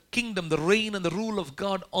about the kingdom, the reign and the rule of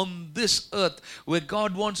God on this earth, where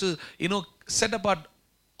God wants to, set apart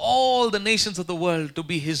all the nations of the world to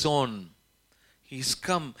be his own. He's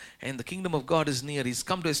come and the kingdom of God is near. He's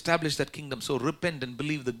come to establish that kingdom. So repent and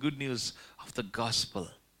believe the good news of the gospel.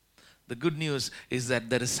 The good news is that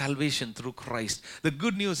there is salvation through Christ. The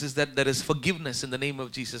good news is that there is forgiveness in the name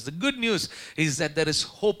of Jesus. The good news is that there is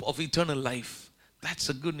hope of eternal life. That's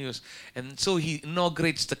the good news. And so he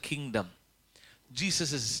inaugurates the kingdom.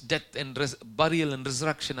 Jesus' death and burial and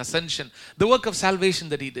resurrection, ascension, the work of salvation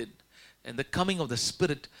that he did. And the coming of the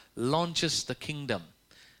Spirit launches the kingdom.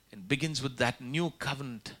 It begins with that new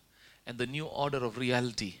covenant and the new order of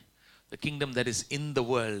reality. The kingdom that is in the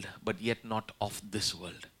world, but yet not of this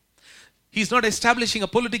world. He's not establishing a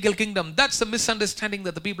political kingdom. That's the misunderstanding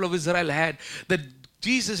that the people of Israel had. That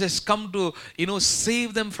Jesus has come to,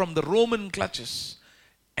 save them from the Roman clutches.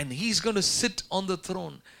 And He's going to sit on the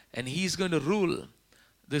throne. And He's going to rule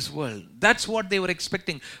this world. That's what they were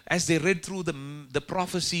expecting as they read through the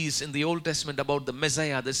prophecies in the Old Testament about the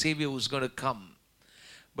Messiah, the Savior who's going to come.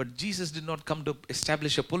 But Jesus did not come to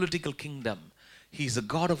establish a political kingdom. He's the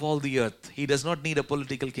God of all the earth. He does not need a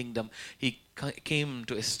political kingdom. He came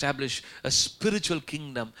to establish a spiritual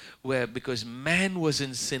kingdom where, because man was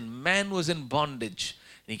in sin, man was in bondage,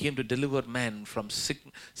 and He came to deliver man from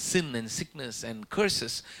sin and sickness and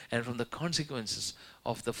curses and from the consequences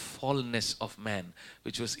of the fallenness of man,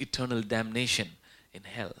 which was eternal damnation in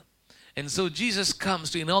hell. And so Jesus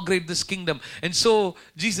comes to inaugurate this kingdom. And so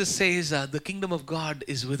Jesus says, the kingdom of God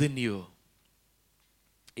is within you.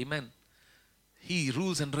 Amen. He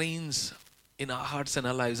rules and reigns in our hearts and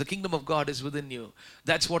our lives. The kingdom of God is within you.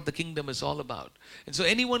 That's what the kingdom is all about. And so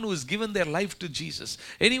anyone who has given their life to Jesus,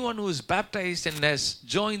 anyone who is baptized and has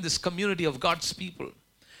joined this community of God's people,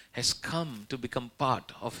 has come to become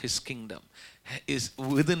part of His kingdom, is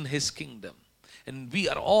within His kingdom. And we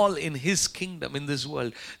are all in His kingdom in this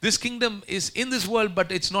world. This kingdom is in this world,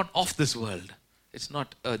 but it's not of this world. It's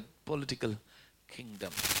not a political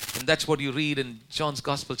kingdom. And that's what you read in John's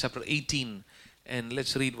Gospel, chapter 18. And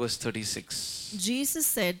let's read verse 36. Jesus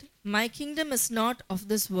said, "My kingdom is not of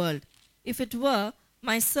this world. If it were,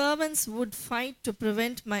 my servants would fight to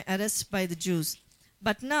prevent my arrest by the Jews.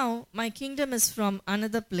 But now my kingdom is from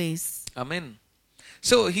another place." Amen.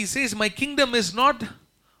 So He says, my kingdom is not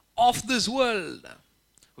of this world.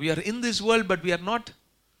 We are in this world, but we are not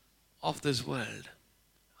of this world.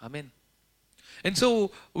 Amen. And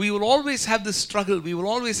so we will always have this struggle. We will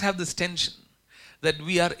always have this tension that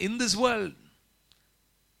we are in this world.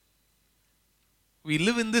 We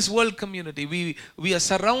live in this world community. We are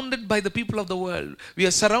surrounded by the people of the world. We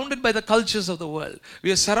are surrounded by the cultures of the world.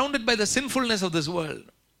 We are surrounded by the sinfulness of this world.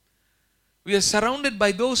 We are surrounded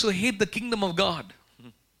by those who hate the kingdom of God.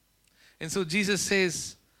 And so Jesus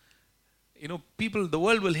says, people, the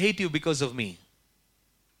world will hate you because of me.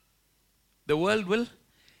 The world will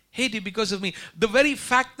hate you because of me. The very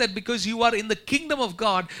fact that because you are in the kingdom of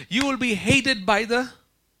God, you will be hated by the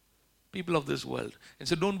people of this world. And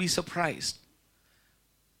so don't be surprised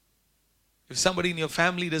if somebody in your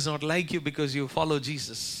family does not like you because you follow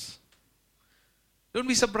Jesus. Don't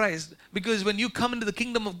be surprised, because when you come into the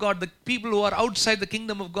kingdom of God, the people who are outside the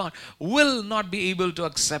kingdom of God will not be able to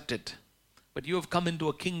accept it. But you have come into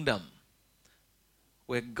a kingdom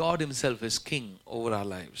where God Himself is king over our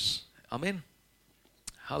lives. Amen.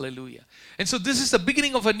 Hallelujah. And so this is the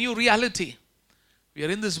beginning of a new reality. We are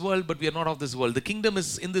in this world, but we are not of this world. The kingdom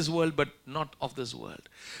is in this world, but not of this world.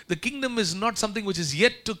 The kingdom is not something which is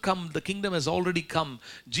yet to come. The kingdom has already come.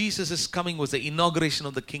 Jesus' coming was the inauguration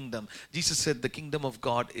of the kingdom. Jesus said the kingdom of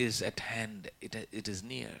God is at hand. It is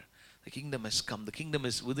near. The kingdom has come. The kingdom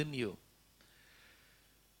is within you.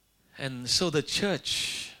 And so the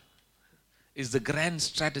church is the grand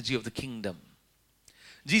strategy of the kingdom.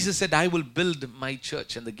 Jesus said, I will build my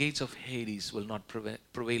church and the gates of Hades will not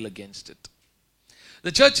prevail against it.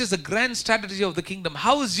 The church is the grand strategy of the kingdom.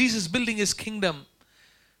 How is Jesus building His kingdom?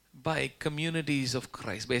 By communities of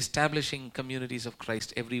Christ, by establishing communities of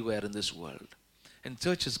Christ everywhere in this world. And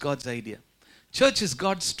church is God's idea. Church is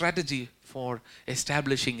God's strategy for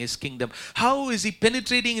establishing His kingdom. How is He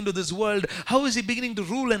penetrating into this world? How is He beginning to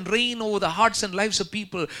rule and reign over the hearts and lives of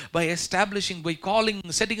people? By establishing, by calling,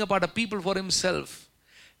 setting apart a people for Himself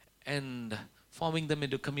and forming them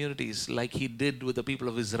into communities like He did with the people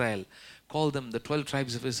of Israel. Called them the 12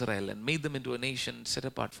 tribes of Israel and made them into a nation set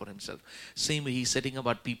apart for Himself. Same way He's setting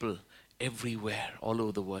apart people everywhere, all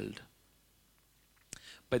over the world.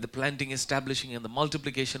 By the planting, establishing, and the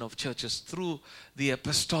multiplication of churches through the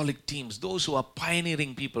apostolic teams, those who are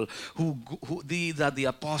pioneering people, these are the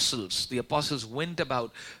apostles. The apostles went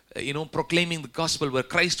about, proclaiming the gospel where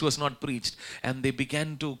Christ was not preached, and they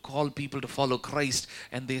began to call people to follow Christ,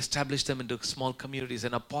 and they established them into small communities.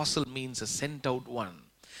 An apostle means a sent out one.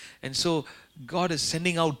 And so God is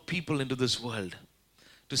sending out people into this world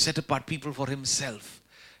to set apart people for Himself.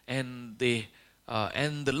 And the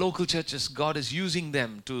local churches, God is using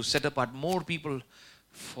them to set apart more people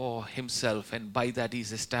for Himself. And by that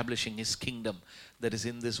He's establishing His kingdom that is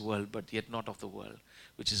in this world but yet not of the world,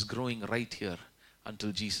 which is growing right here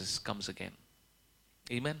until Jesus comes again.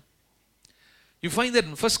 Amen. You find that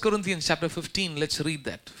in 1 Corinthians chapter 15. Let's read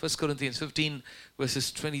that. 1 Corinthians 15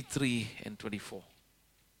 verses 23 and 24.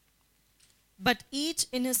 but each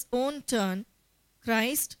in his own turn,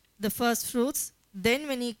 Christ, the first fruits, then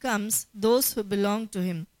when he comes, those who belong to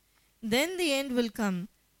him. Then the end will come,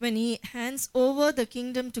 when he hands over the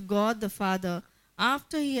kingdom to God the Father,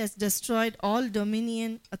 after he has destroyed all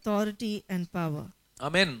dominion, authority, and power.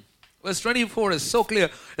 Amen. Verse 24 is so clear.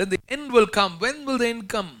 Then the end will come. When will the end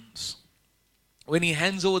come? When he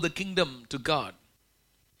hands over the kingdom to God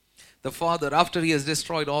the Father, after he has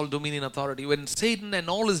destroyed all dominion, authority. When Satan and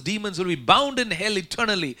all his demons will be bound in hell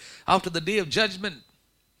eternally after the day of judgment.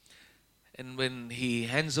 And when he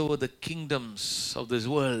hands over the kingdoms of this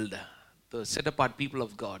world, the set apart people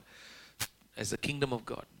of God, as the kingdom of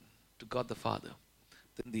God, to God the Father,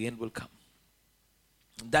 then the end will come.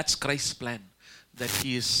 That's Christ's plan, that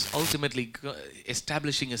he is ultimately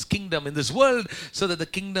establishing his kingdom in this world, so that the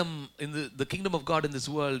kingdom the kingdom of God in this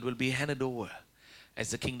world will be handed over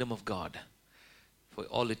as the kingdom of God for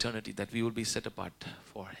all eternity, that we will be set apart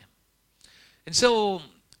for him. And so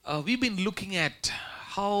we've been looking at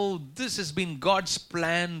how this has been God's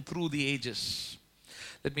plan through the ages.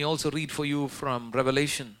 Let me also read for you from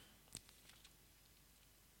Revelation.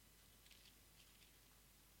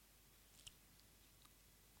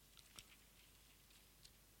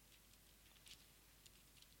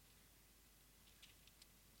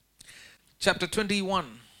 Chapter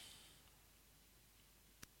 21.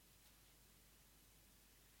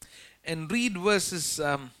 And read verse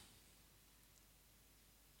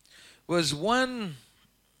 1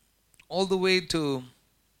 all the way to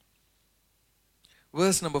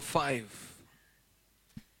verse number 5.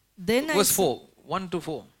 Verse 4, 1 to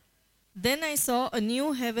 4. Then I saw a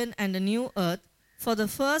new heaven and a new earth, for the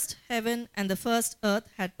first heaven and the first earth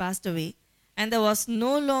had passed away, and there was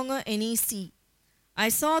no longer any sea. I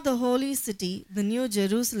saw the holy city, the new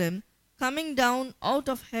Jerusalem, coming down out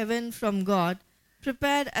of heaven from God,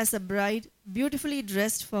 prepared as a bride, beautifully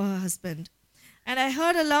dressed for her husband. And I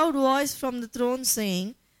heard a loud voice from the throne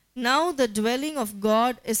saying, Now the dwelling of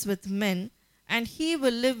God is with men, and he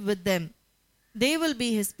will live with them. They will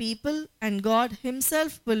be his people, and God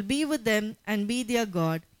himself will be with them and be their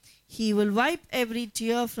God. He will wipe every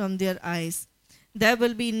tear from their eyes. There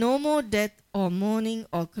will be no more death, or mourning,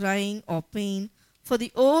 or crying, or pain, for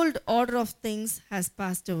the old order of things has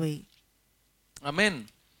passed away. Amen.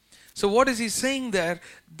 So what is he saying there?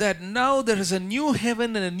 That now there is a new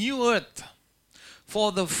heaven and a new earth.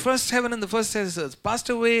 For the first heaven and the first earth has passed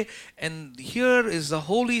away, and here is the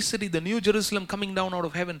holy city, the new Jerusalem, coming down out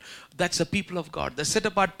of heaven. That's the people of God, the set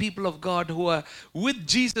apart people of God who are with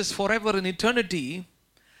Jesus forever in eternity,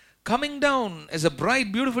 coming down as a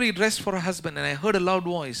bride beautifully dressed for her husband. And I heard a loud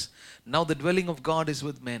voice, now the dwelling of God is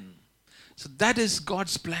with men. So that is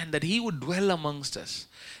God's plan, that he would dwell amongst us.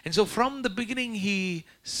 And so from the beginning,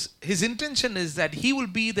 his intention is that he will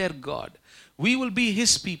be their God. We will be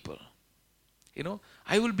his people. You know,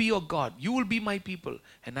 I will be your God. You will be my people,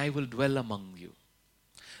 and I will dwell among you.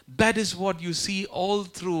 That is what you see all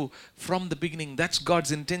through from the beginning. That's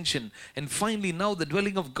God's intention. And finally, now the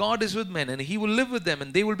dwelling of God is with men, and he will live with them,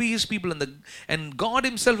 and they will be his people, and God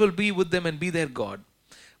himself will be with them and be their God.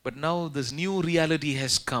 But now this new reality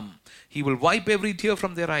has come. He will wipe every tear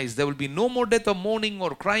from their eyes. There will be no more death or mourning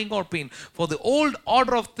or crying or pain. For the old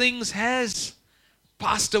order of things has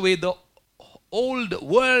passed away. The old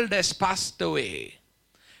world has passed away.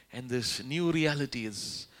 And this new reality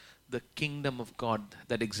is the kingdom of God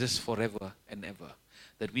that exists forever and ever.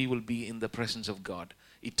 That we will be in the presence of God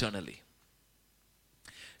eternally.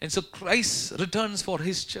 And so Christ returns for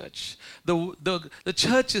his church. The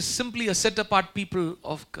church is simply a set apart people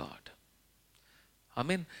of God.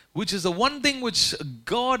 Amen. Which is the one thing which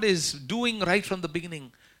God is doing right from the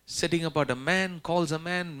beginning. Setting apart a man, calls a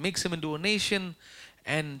man, makes him into a nation,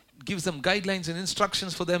 and gives them guidelines and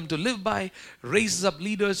instructions for them to live by. Raises up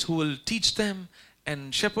leaders who will teach them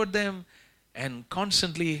and shepherd them, and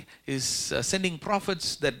constantly is sending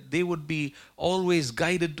prophets that they would be always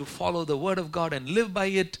guided to follow the word of God and live by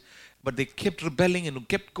it. But they kept rebelling and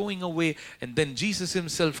kept going away. And then Jesus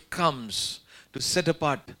himself comes to set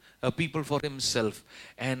apart a people for himself.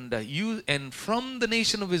 And from the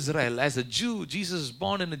nation of Israel, as a Jew, Jesus is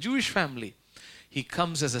born in a Jewish family. He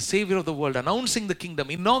comes as a savior of the world, announcing the kingdom,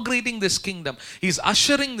 inaugurating this kingdom. He's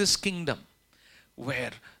ushering this kingdom,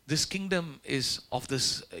 where this kingdom is of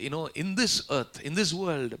this, in this earth, in this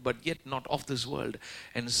world, but yet not of this world.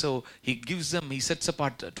 And so he sets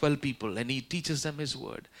apart 12 people, and he teaches them his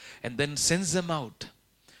word, and then sends them out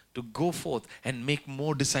to go forth and make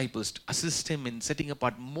more disciples, to assist him in setting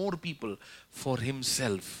apart more people for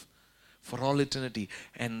himself, for all eternity.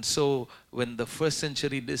 And so when the first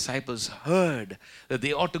century disciples heard that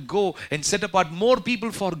they ought to go and set apart more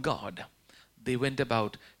people for God, they went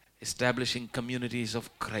about establishing communities of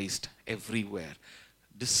Christ everywhere,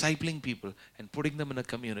 discipling people and putting them in a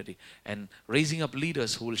community, and raising up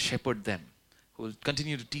leaders who will shepherd them, who will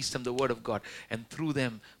continue to teach them the Word of God, and through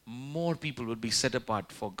them, more people will be set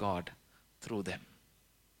apart for God through them.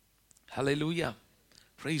 Hallelujah.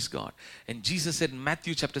 Praise God. And Jesus said in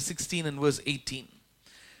Matthew chapter 16 and verse 18,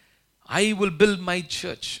 I will build my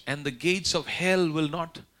church, and the gates of hell will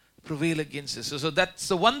not prevail against it. So that's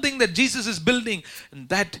the one thing that Jesus is building, and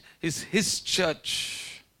that is his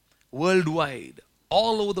church worldwide,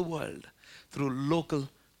 all over the world, through local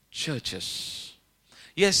churches.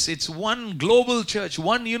 Yes, it's one global church,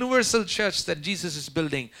 one universal church that Jesus is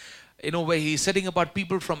building, where he's setting apart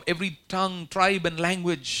people from every tongue, tribe, and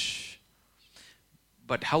language.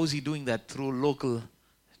 But how is he doing that? Through local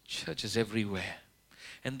churches everywhere.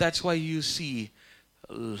 And that's why you see,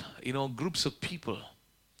 groups of people,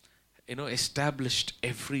 established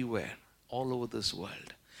everywhere, all over this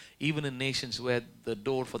world. Even in nations where the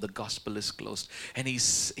door for the gospel is closed. And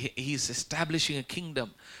he's establishing a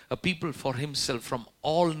kingdom, a people for himself from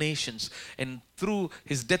all nations. And through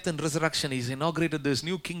his death and resurrection, he's inaugurated this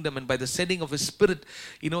new kingdom. And by the sending of his Spirit,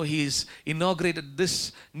 he's inaugurated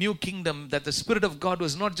this new kingdom, that the Spirit of God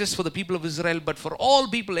was not just for the people of Israel, but for all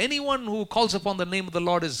people. Anyone who calls upon the name of the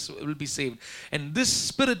Lord will be saved. And this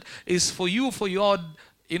Spirit is for you, for your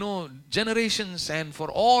generations, and for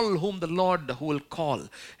all whom the Lord who will call.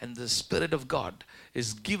 And the Spirit of God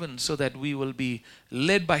is given so that we will be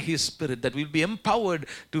led by his Spirit, that we'll be empowered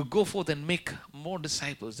to go forth and make more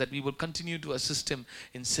disciples, that we will continue to assist him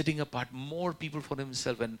in setting apart more people for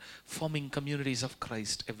himself and forming communities of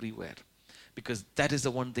Christ everywhere. Because that is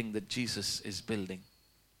the one thing that Jesus is building.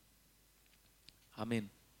 Amen.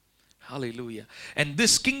 Hallelujah. And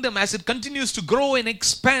this kingdom, as it continues to grow and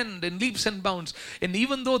expand in leaps and bounds, and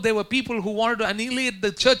even though there were people who wanted to annihilate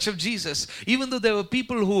the church of Jesus, even though there were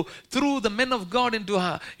people who threw the men of God into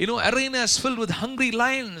arenas filled with hungry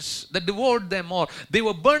lions that devoured them, or they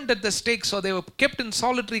were burned at the stakes, or they were kept in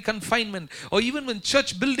solitary confinement, or even when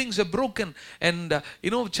church buildings were broken and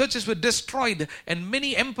churches were destroyed, and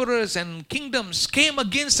many emperors and kingdoms came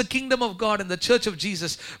against the kingdom of God and the church of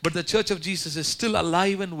Jesus, but the church of Jesus is still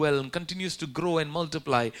alive and well and continues to grow and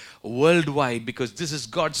multiply worldwide, because this is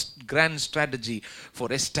God's grand strategy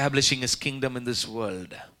for establishing his kingdom in this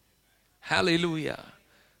world. Hallelujah.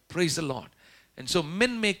 Praise the Lord. And so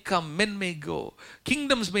men may come, men may go,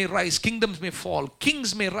 kingdoms may rise, kingdoms may fall,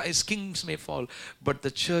 kings may rise, kings may fall, but the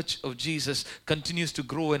church of Jesus continues to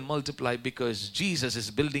grow and multiply, because Jesus is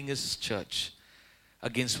building his church,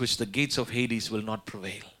 against which the gates of Hades will not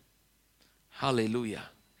prevail. Hallelujah.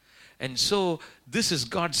 And so this is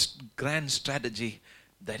God's grand strategy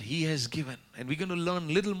that he has given. And we're going to learn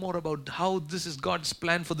a little more about how this is God's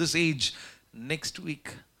plan for this age next week.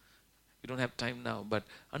 We don't have time now, but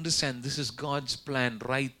understand this is God's plan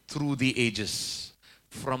right through the ages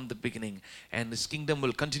from the beginning. And his kingdom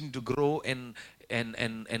will continue to grow and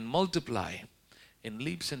multiply in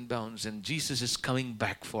leaps and bounds. And Jesus is coming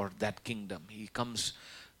back for that kingdom.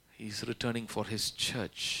 He's returning for his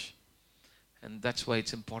church. And that's why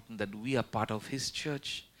it's important that we are part of his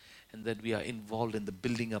church and that we are involved in the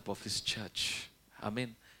building up of his church.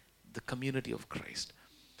 Amen. The community of Christ.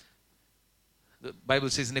 The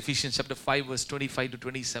Bible says in Ephesians chapter 5 verse 25 to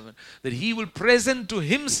 27 that he will present to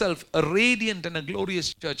himself a radiant and a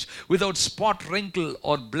glorious church without spot, wrinkle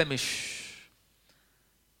or blemish.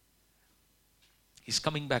 He's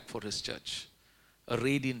coming back for his church. A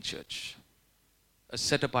radiant church. A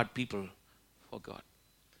set apart people for God.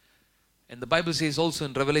 And the Bible says also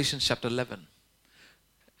in Revelation chapter 11,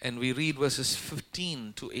 and we read verses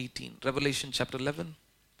 15 to 18. Revelation chapter 11,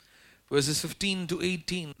 verses 15 to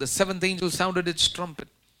 18. The seventh angel sounded his trumpet,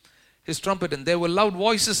 and there were loud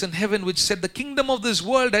voices in heaven which said, the kingdom of this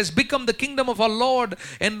world has become the kingdom of our Lord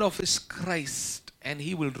and of his Christ, and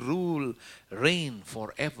he will reign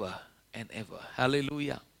forever and ever.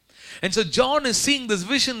 Hallelujah. And so John is seeing this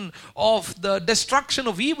vision of the destruction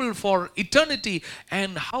of evil for eternity,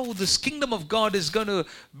 and how this kingdom of God is going to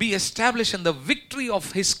be established, and the victory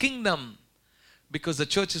of his kingdom, because the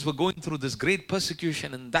churches were going through this great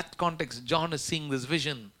persecution. In that context, John is seeing this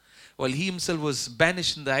vision while he himself was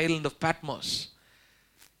banished in the island of Patmos.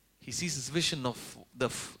 He sees this vision of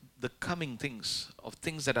the coming things, of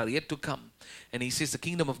things that are yet to come, and he says the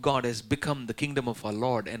kingdom of God has become the kingdom of our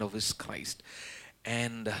Lord and of his Christ.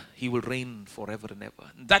 And he will reign forever and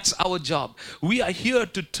ever. That's our job. We are here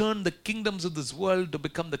to turn the kingdoms of this world to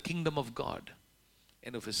become the kingdom of God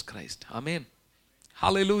and of his Christ. Amen.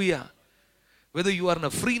 Hallelujah. Whether you are in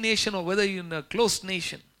a free nation or whether you're in a closed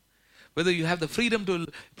nation, Whether you have the freedom to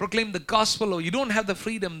proclaim the gospel or you don't have the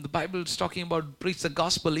freedom, the Bible is talking about preach the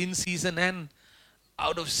gospel in season and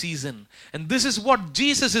out of season. And this is what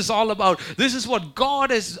Jesus is all about. This is what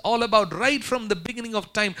God is all about right from the beginning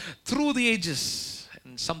of time through the ages.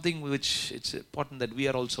 And something which it's important that we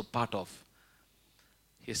are also part of.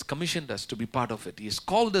 He has commissioned us to be part of it. He has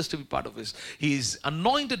called us to be part of it. He has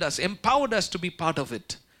anointed us, empowered us to be part of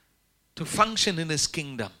it, to function in His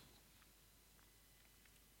kingdom.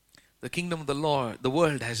 The kingdom of the Lord, the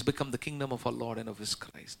world has become the kingdom of our Lord and of His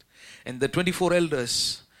Christ. And the 24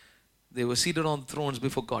 elders, they were seated on thrones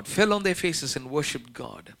before God, fell on their faces and worshipped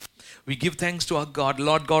God. We give thanks to our God,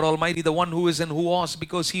 Lord God Almighty, the one who is and who was,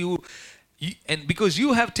 because because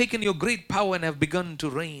you have taken your great power and have begun to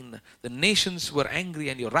reign. The nations were angry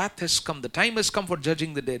and your wrath has come. The time has come for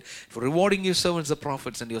judging the dead, for rewarding your servants the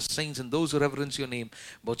prophets and your saints and those who reverence your name,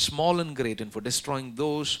 both small and great, and for destroying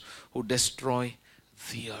those who destroy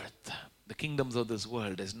the earth. The kingdoms of this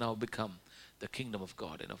world has now become the kingdom of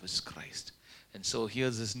God and of His Christ. And so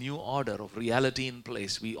here's this new order of reality in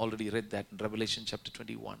place. We already read that in Revelation chapter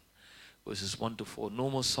 21, verses 1 to 4. No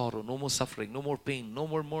more sorrow, no more suffering, no more pain, no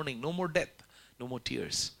more mourning, no more death, no more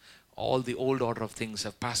tears. All the old order of things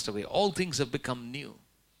have passed away. All things have become new.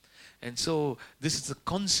 And so this is the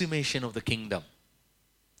consummation of the kingdom.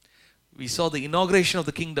 We saw the inauguration of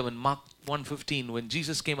the kingdom in Mark 1:15 when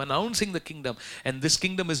Jesus came announcing the kingdom, and this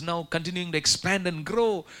kingdom is now continuing to expand and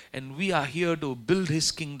grow, and we are here to build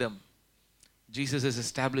His kingdom. Jesus is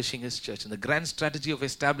establishing His church, and the grand strategy of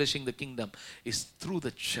establishing the kingdom is through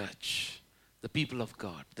the church, the people of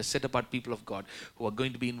God, the set apart people of God who are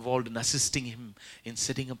going to be involved in assisting Him in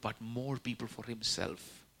setting apart more people for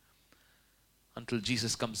Himself until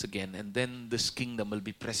Jesus comes again, and then this kingdom will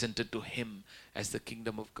be presented to Him as the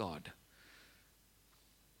kingdom of God.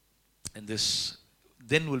 And this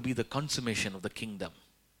then will be the consummation of the kingdom.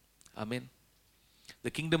 Amen.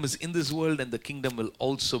 The kingdom is in this world, and the kingdom will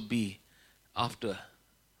also be after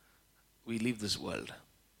we leave this world.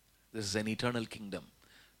 This is an eternal kingdom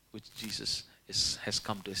which Jesus has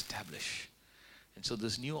come to establish. And so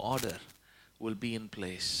this new order will be in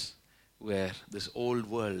place where this old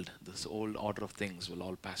world, this old order of things will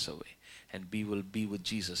all pass away, and we will be with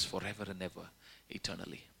Jesus forever and ever,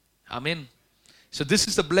 eternally. Amen. So this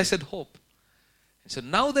is the blessed hope. And so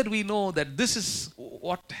now that we know that this is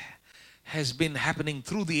what has been happening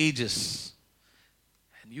through the ages,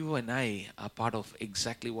 and you and I are part of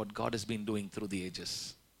exactly what God has been doing through the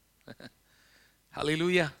ages.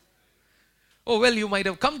 Hallelujah. Oh, well, you might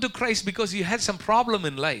have come to Christ because you had some problem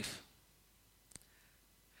in life.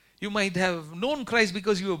 You might have known Christ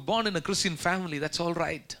because you were born in a Christian family. That's all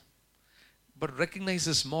right. But recognize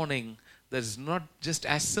this morning that it's not just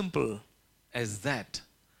as simple as that.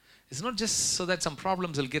 It's not just so that some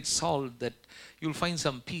problems will get solved, that you'll find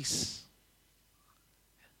some peace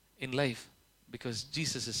in life because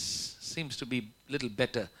Jesus seems to be a little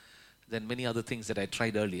better than many other things that I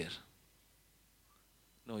tried earlier.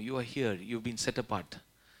 No, you are here. You've been set apart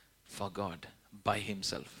for God by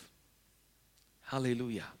Himself.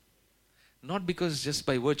 Hallelujah. Not because just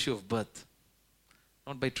by virtue of birth,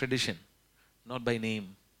 not by tradition, not by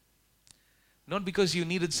name, not because you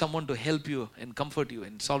needed someone to help you and comfort you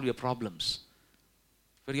and solve your problems.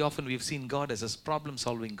 Very often we've seen God as a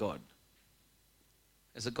problem-solving God,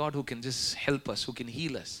 as a God who can just help us, who can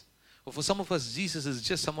heal us. Or for some of us, Jesus is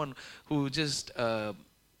just someone who just,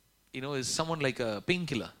 is someone like a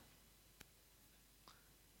painkiller.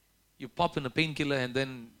 You pop in a painkiller and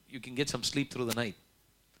then you can get some sleep through the night.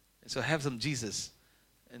 And so have some Jesus,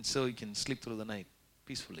 and so you can sleep through the night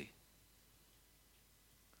peacefully.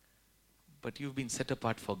 But you've been set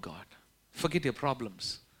apart for God. Forget your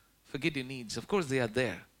problems. Forget your needs. Of course they are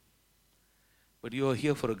there. But you are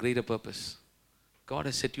here for a greater purpose. God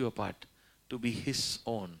has set you apart to be His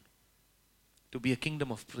own, to be a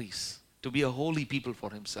kingdom of priests, to be a holy people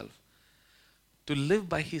for Himself, to live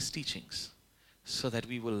by His teachings so that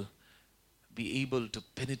we will be able to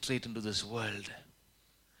penetrate into this world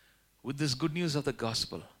with this good news of the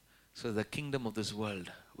gospel, so the kingdom of this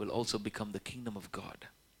world will also become the kingdom of God.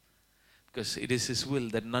 Because it is His will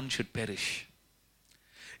that none should perish.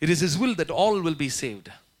 It is His will that all will be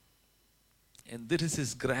saved. And this is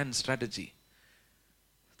His grand strategy.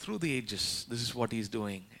 Through the ages, this is what He is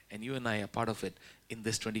doing. And you and I are part of it in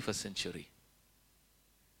this 21st century.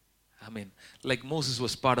 Amen. Like Moses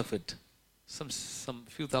was part of it some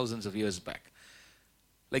few thousands of years back.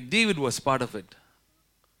 Like David was part of it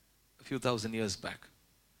a few thousand years back.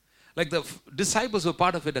 Like the disciples were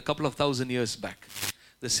part of it a couple of thousand years back.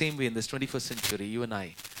 The same way in this 21st century, you and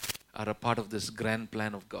I are a part of this grand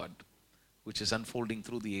plan of God, which is unfolding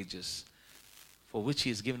through the ages for which He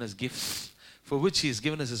has given us gifts, for which He has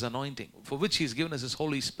given us His anointing, for which He has given us His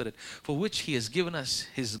Holy Spirit, for which He has given us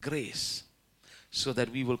His grace, so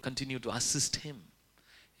that we will continue to assist Him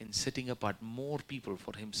in setting apart more people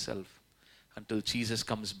for Himself until Jesus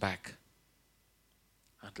comes back.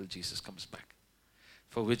 Until Jesus comes back.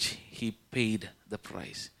 For which He paid the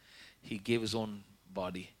price. He gave His own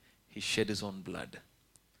body. He shed His own blood.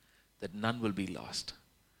 That none will be lost.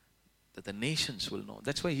 That the nations will know.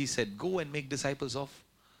 That's why He said, go and make disciples of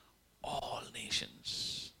all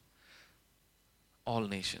nations. All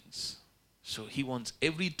nations. So He wants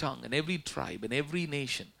every tongue and every tribe and every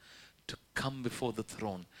nation to come before the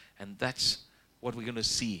throne. And that's what we're going to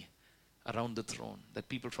see around the throne. That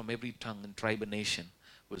people from every tongue and tribe and nation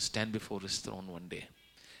will stand before His throne one day.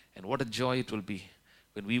 And what a joy it will be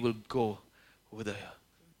when we will go with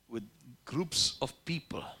groups of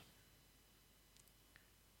people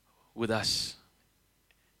with us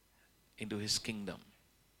into His kingdom.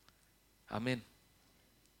 Amen.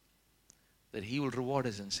 That He will reward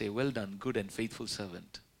us and say, well done, good and faithful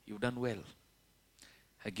servant. You've done well.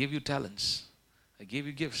 I gave you talents. I gave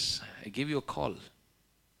you gifts. I gave you a call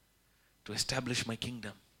to establish my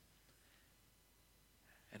kingdom.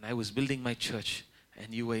 And I was building my church,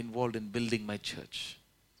 and you were involved in building my church.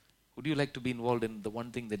 Would you like to be involved in the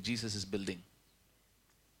one thing that Jesus is building?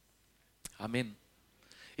 Amen.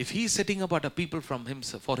 If He is setting apart a people from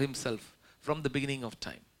Himself, for Himself from the beginning of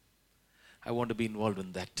time, I want to be involved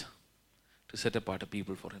in that, to set apart a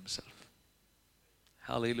people for Himself.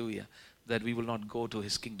 Hallelujah. That we will not go to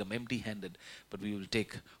His kingdom empty-handed, but we will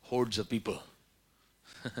take hordes of people.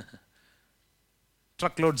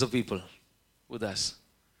 Truckloads of people with us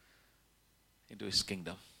into His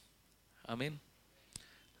kingdom. Amen.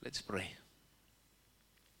 Let's pray.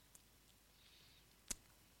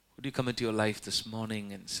 Would you come into your life this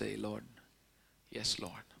morning and say, Lord, yes,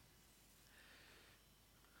 Lord.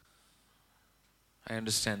 I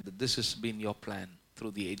understand that this has been your plan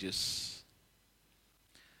through the ages.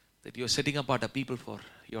 That you're setting apart a people for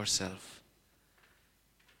yourself.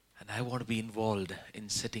 And I want to be involved in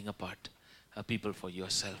setting apart a people for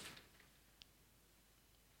yourself.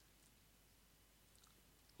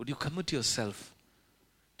 Would you commit yourself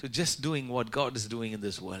to just doing what God is doing in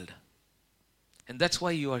this world? And that's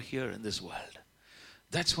why you are here in this world.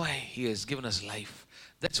 That's why He has given us life.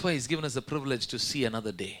 That's why He's given us the privilege to see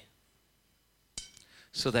another day.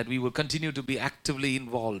 So that we will continue to be actively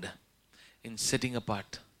involved in setting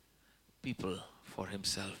apart people for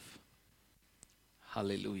Himself.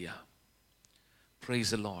 Hallelujah. Praise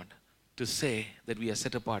the Lord. To say that we are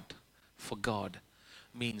set apart for God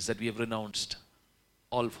means that we have renounced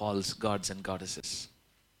all false gods and goddesses.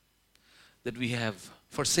 That we have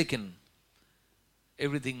forsaken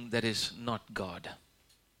everything that is not God.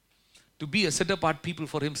 To be a set apart people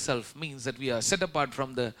for Himself means that we are set apart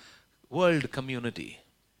from the world community.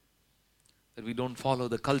 That we don't follow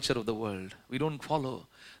the culture of the world. We don't follow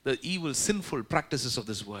the evil, sinful practices of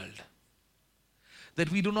this world.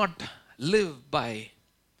 That we do not live by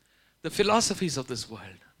the philosophies of this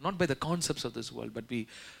world, not by the concepts of this world, but we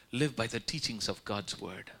live by the teachings of God's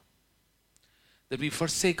word. That we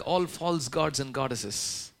forsake all false gods and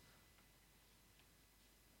goddesses.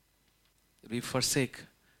 That we forsake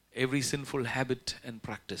every sinful habit and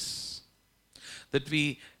practice. That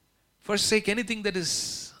we forsake anything that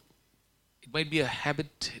is, it might be a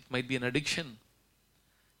habit, it might be an addiction.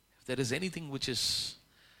 If there is anything which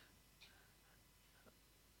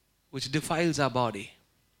defiles our body,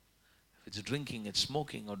 if it's drinking, it's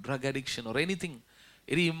smoking or drug addiction or anything,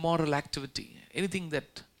 any immoral activity, anything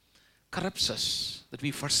that corrupts us, that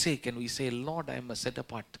we forsake and we say, Lord, I am a set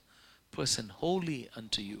apart person, holy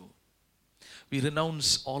unto you. We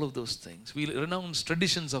renounce all of those things. We renounce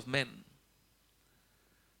traditions of men.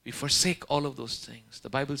 We forsake all of those things. The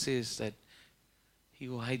Bible says that he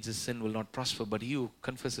who hides his sin will not prosper, but he who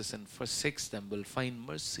confesses and forsakes them will find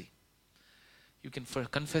mercy. You can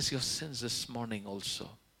confess your sins this morning also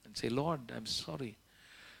and say, Lord, I'm sorry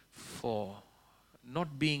for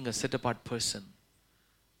not being a set-apart person.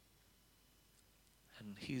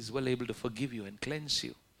 And He is well able to forgive you and cleanse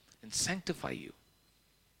you and sanctify you.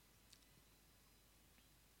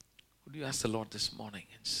 Would you ask the Lord this morning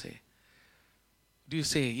and say, do you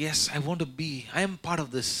say, yes, I am part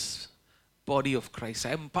of this body of Christ.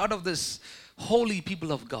 I am part of this holy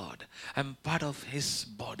people of God. I am part of His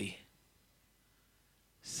body,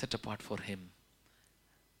 set apart for Him.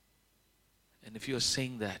 And if you are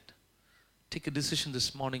saying that, take a decision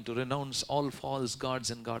this morning to renounce all false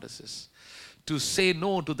gods and goddesses, to say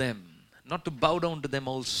no to them, not to bow down to them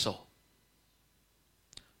also,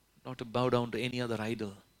 not to bow down to any other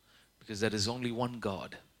idol, because there is only one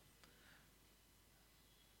God.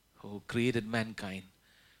 who created mankind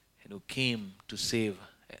and who came to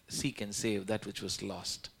seek and save that which was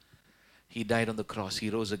lost. He died on the cross. He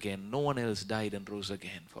rose again. No one else died and rose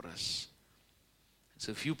again for us.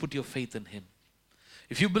 So if you put your faith in Him,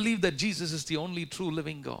 if you believe that Jesus is the only true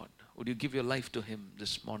living God, would you give your life to Him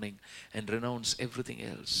this morning and renounce everything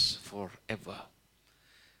else forever?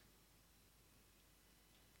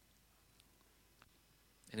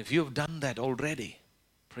 And if you have done that already,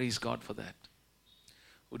 praise God for that.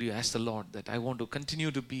 Would you ask the Lord that I want to continue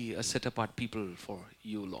to be a set-apart people for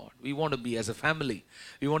you, Lord. We want to be, as a family,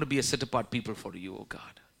 we want to be a set-apart people for you, oh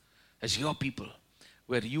God. As your people,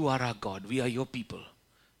 where you are our God, we are your people,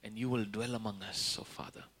 and you will dwell among us, oh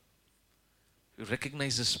Father. We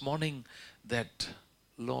recognize this morning that,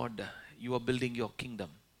 Lord, you are building your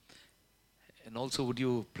kingdom. And also would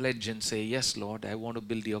you pledge and say, yes, Lord, I want to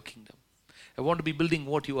build your kingdom. I want to be building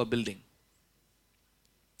what you are building.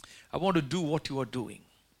 I want to do what you are doing.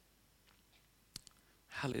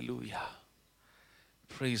 Hallelujah.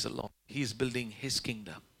 Praise the Lord. He is building His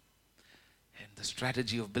kingdom. And the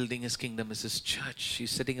strategy of building His kingdom is His church.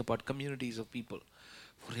 He's setting apart communities of people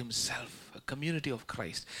for Himself, a community of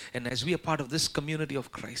Christ. And as we are part of this community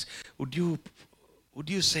of Christ, would you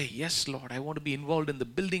say, yes, Lord, I want to be involved in the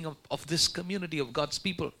building of this community of God's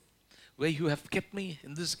people, where you have kept me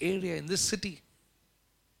in this area, in this city.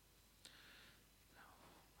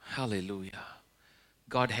 Hallelujah.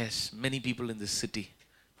 God has many people in this city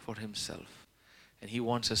for Himself. And He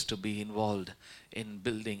wants us to be involved in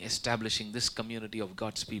building, establishing this community of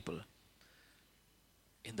God's people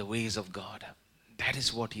in the ways of God. That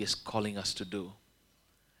is what He is calling us to do.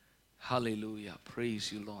 Hallelujah.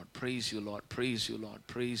 Praise you, Lord. Praise you, Lord. Praise you, Lord.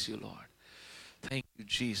 Praise you, Lord. Thank you,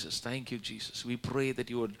 Jesus. Thank you, Jesus. We pray that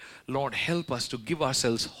you would, Lord, help us to give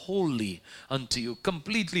ourselves wholly unto you,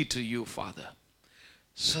 completely to you, Father,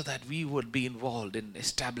 so that we would be involved in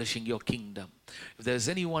establishing your kingdom. If there's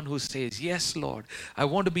anyone who says, yes, Lord, I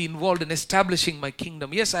want to be involved in establishing my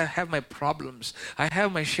kingdom. Yes, I have my problems. I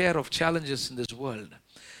have my share of challenges in this world.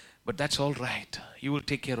 But that's all right. You will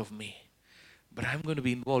take care of me. But I'm going to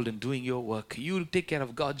be involved in doing your work. You will take care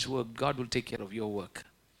of God's work. God will take care of your work.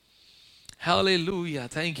 Hallelujah.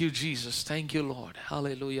 Thank you, Jesus. Thank you, Lord.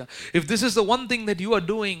 Hallelujah. If this is the one thing that you are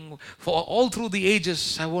doing for all through the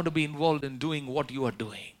ages, I want to be involved in doing what you are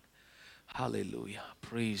doing. Hallelujah.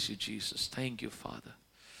 Praise you, Jesus. Thank you, Father.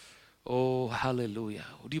 Oh, hallelujah.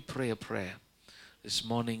 Would you pray a prayer this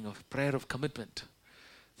morning, of prayer of commitment?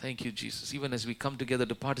 Thank you, Jesus. Even as we come together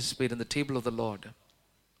to participate in the table of the Lord,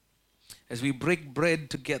 as we break bread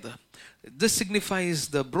together, this signifies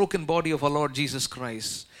the broken body of our Lord Jesus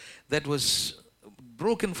Christ that was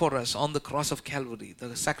broken for us on the cross of Calvary,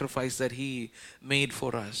 the sacrifice that He made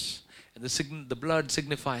for us. And the blood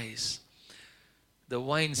signifies, the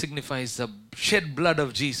wine signifies the shed blood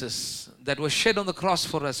of Jesus that was shed on the cross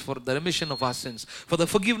for us, for the remission of our sins, for the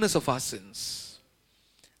forgiveness of our sins.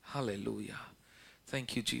 Hallelujah.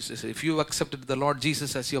 Thank you, Jesus. If you accepted the Lord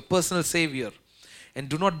Jesus as your personal Savior, and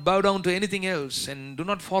do not bow down to anything else, and do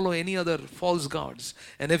not follow any other false gods,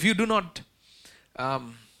 and if you do not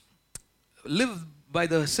live by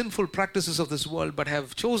the sinful practices of this world, but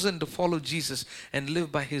have chosen to follow Jesus and live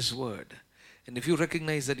by His word, and if you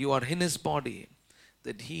recognize that you are in His body,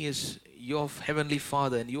 that He is your heavenly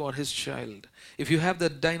Father and you are His child, if you have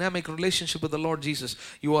that dynamic relationship with the Lord Jesus,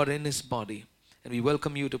 you are in His body. And we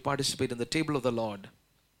welcome you to participate in the table of the Lord.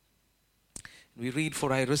 We read,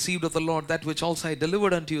 for I received of the Lord that which also I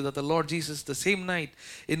delivered unto you, that the Lord Jesus, the same night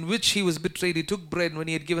in which He was betrayed, He took bread, and when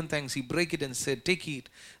He had given thanks, He brake it and said, take, eat,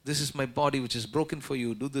 this is my body which is broken for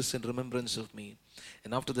you, do this in remembrance of me.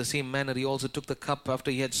 And after the same manner He also took the cup after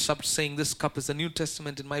He had supped, saying, this cup is the New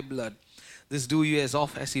Testament in my blood. This do ye as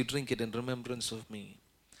oft as you drink it in remembrance of me.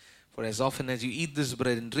 For as often as you eat this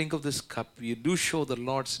bread and drink of this cup, you do show the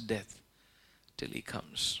Lord's death till He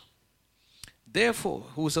comes. Therefore,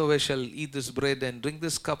 whosoever shall eat this bread and drink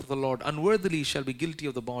this cup of the Lord unworthily shall be guilty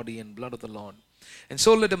of the body and blood of the Lord. And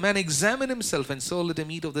so let a man examine himself, and so let him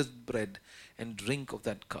eat of this bread and drink of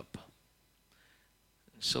that cup.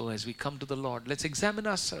 And so as we come to the Lord, let's examine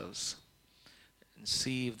ourselves and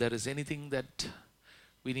see if there is anything that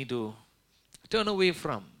we need to turn away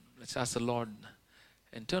from. Let's ask the Lord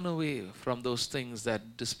and turn away from those things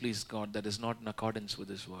that displease God, that is not in accordance with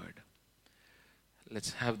His word.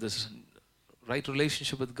 Let's have this right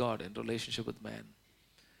relationship with God and relationship with man,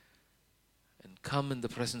 and come in the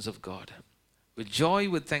presence of God with joy,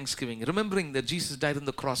 with thanksgiving, remembering that Jesus died on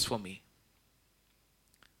the cross for me,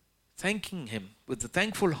 thanking Him with a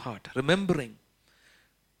thankful heart, remembering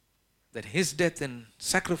that His death and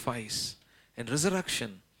sacrifice and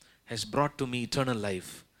resurrection has brought to me eternal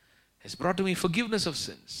life, has brought to me forgiveness of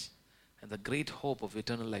sins, And the great hope of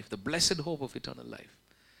eternal life, the blessed hope of eternal life,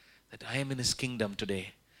 that I am in His kingdom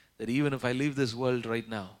today, that even if I leave this world right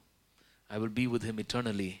now, I will be with Him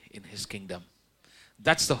eternally in His kingdom.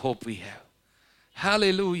 That's the hope we have.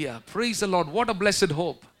 Hallelujah. Praise the Lord. What a blessed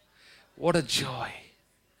hope. What a joy.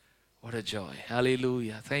 What a joy.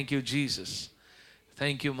 Hallelujah. Thank you, Jesus.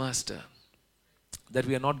 Thank you, Master, that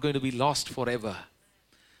we are not going to be lost forever,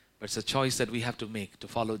 but it's a choice that we have to make to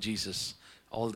follow Jesus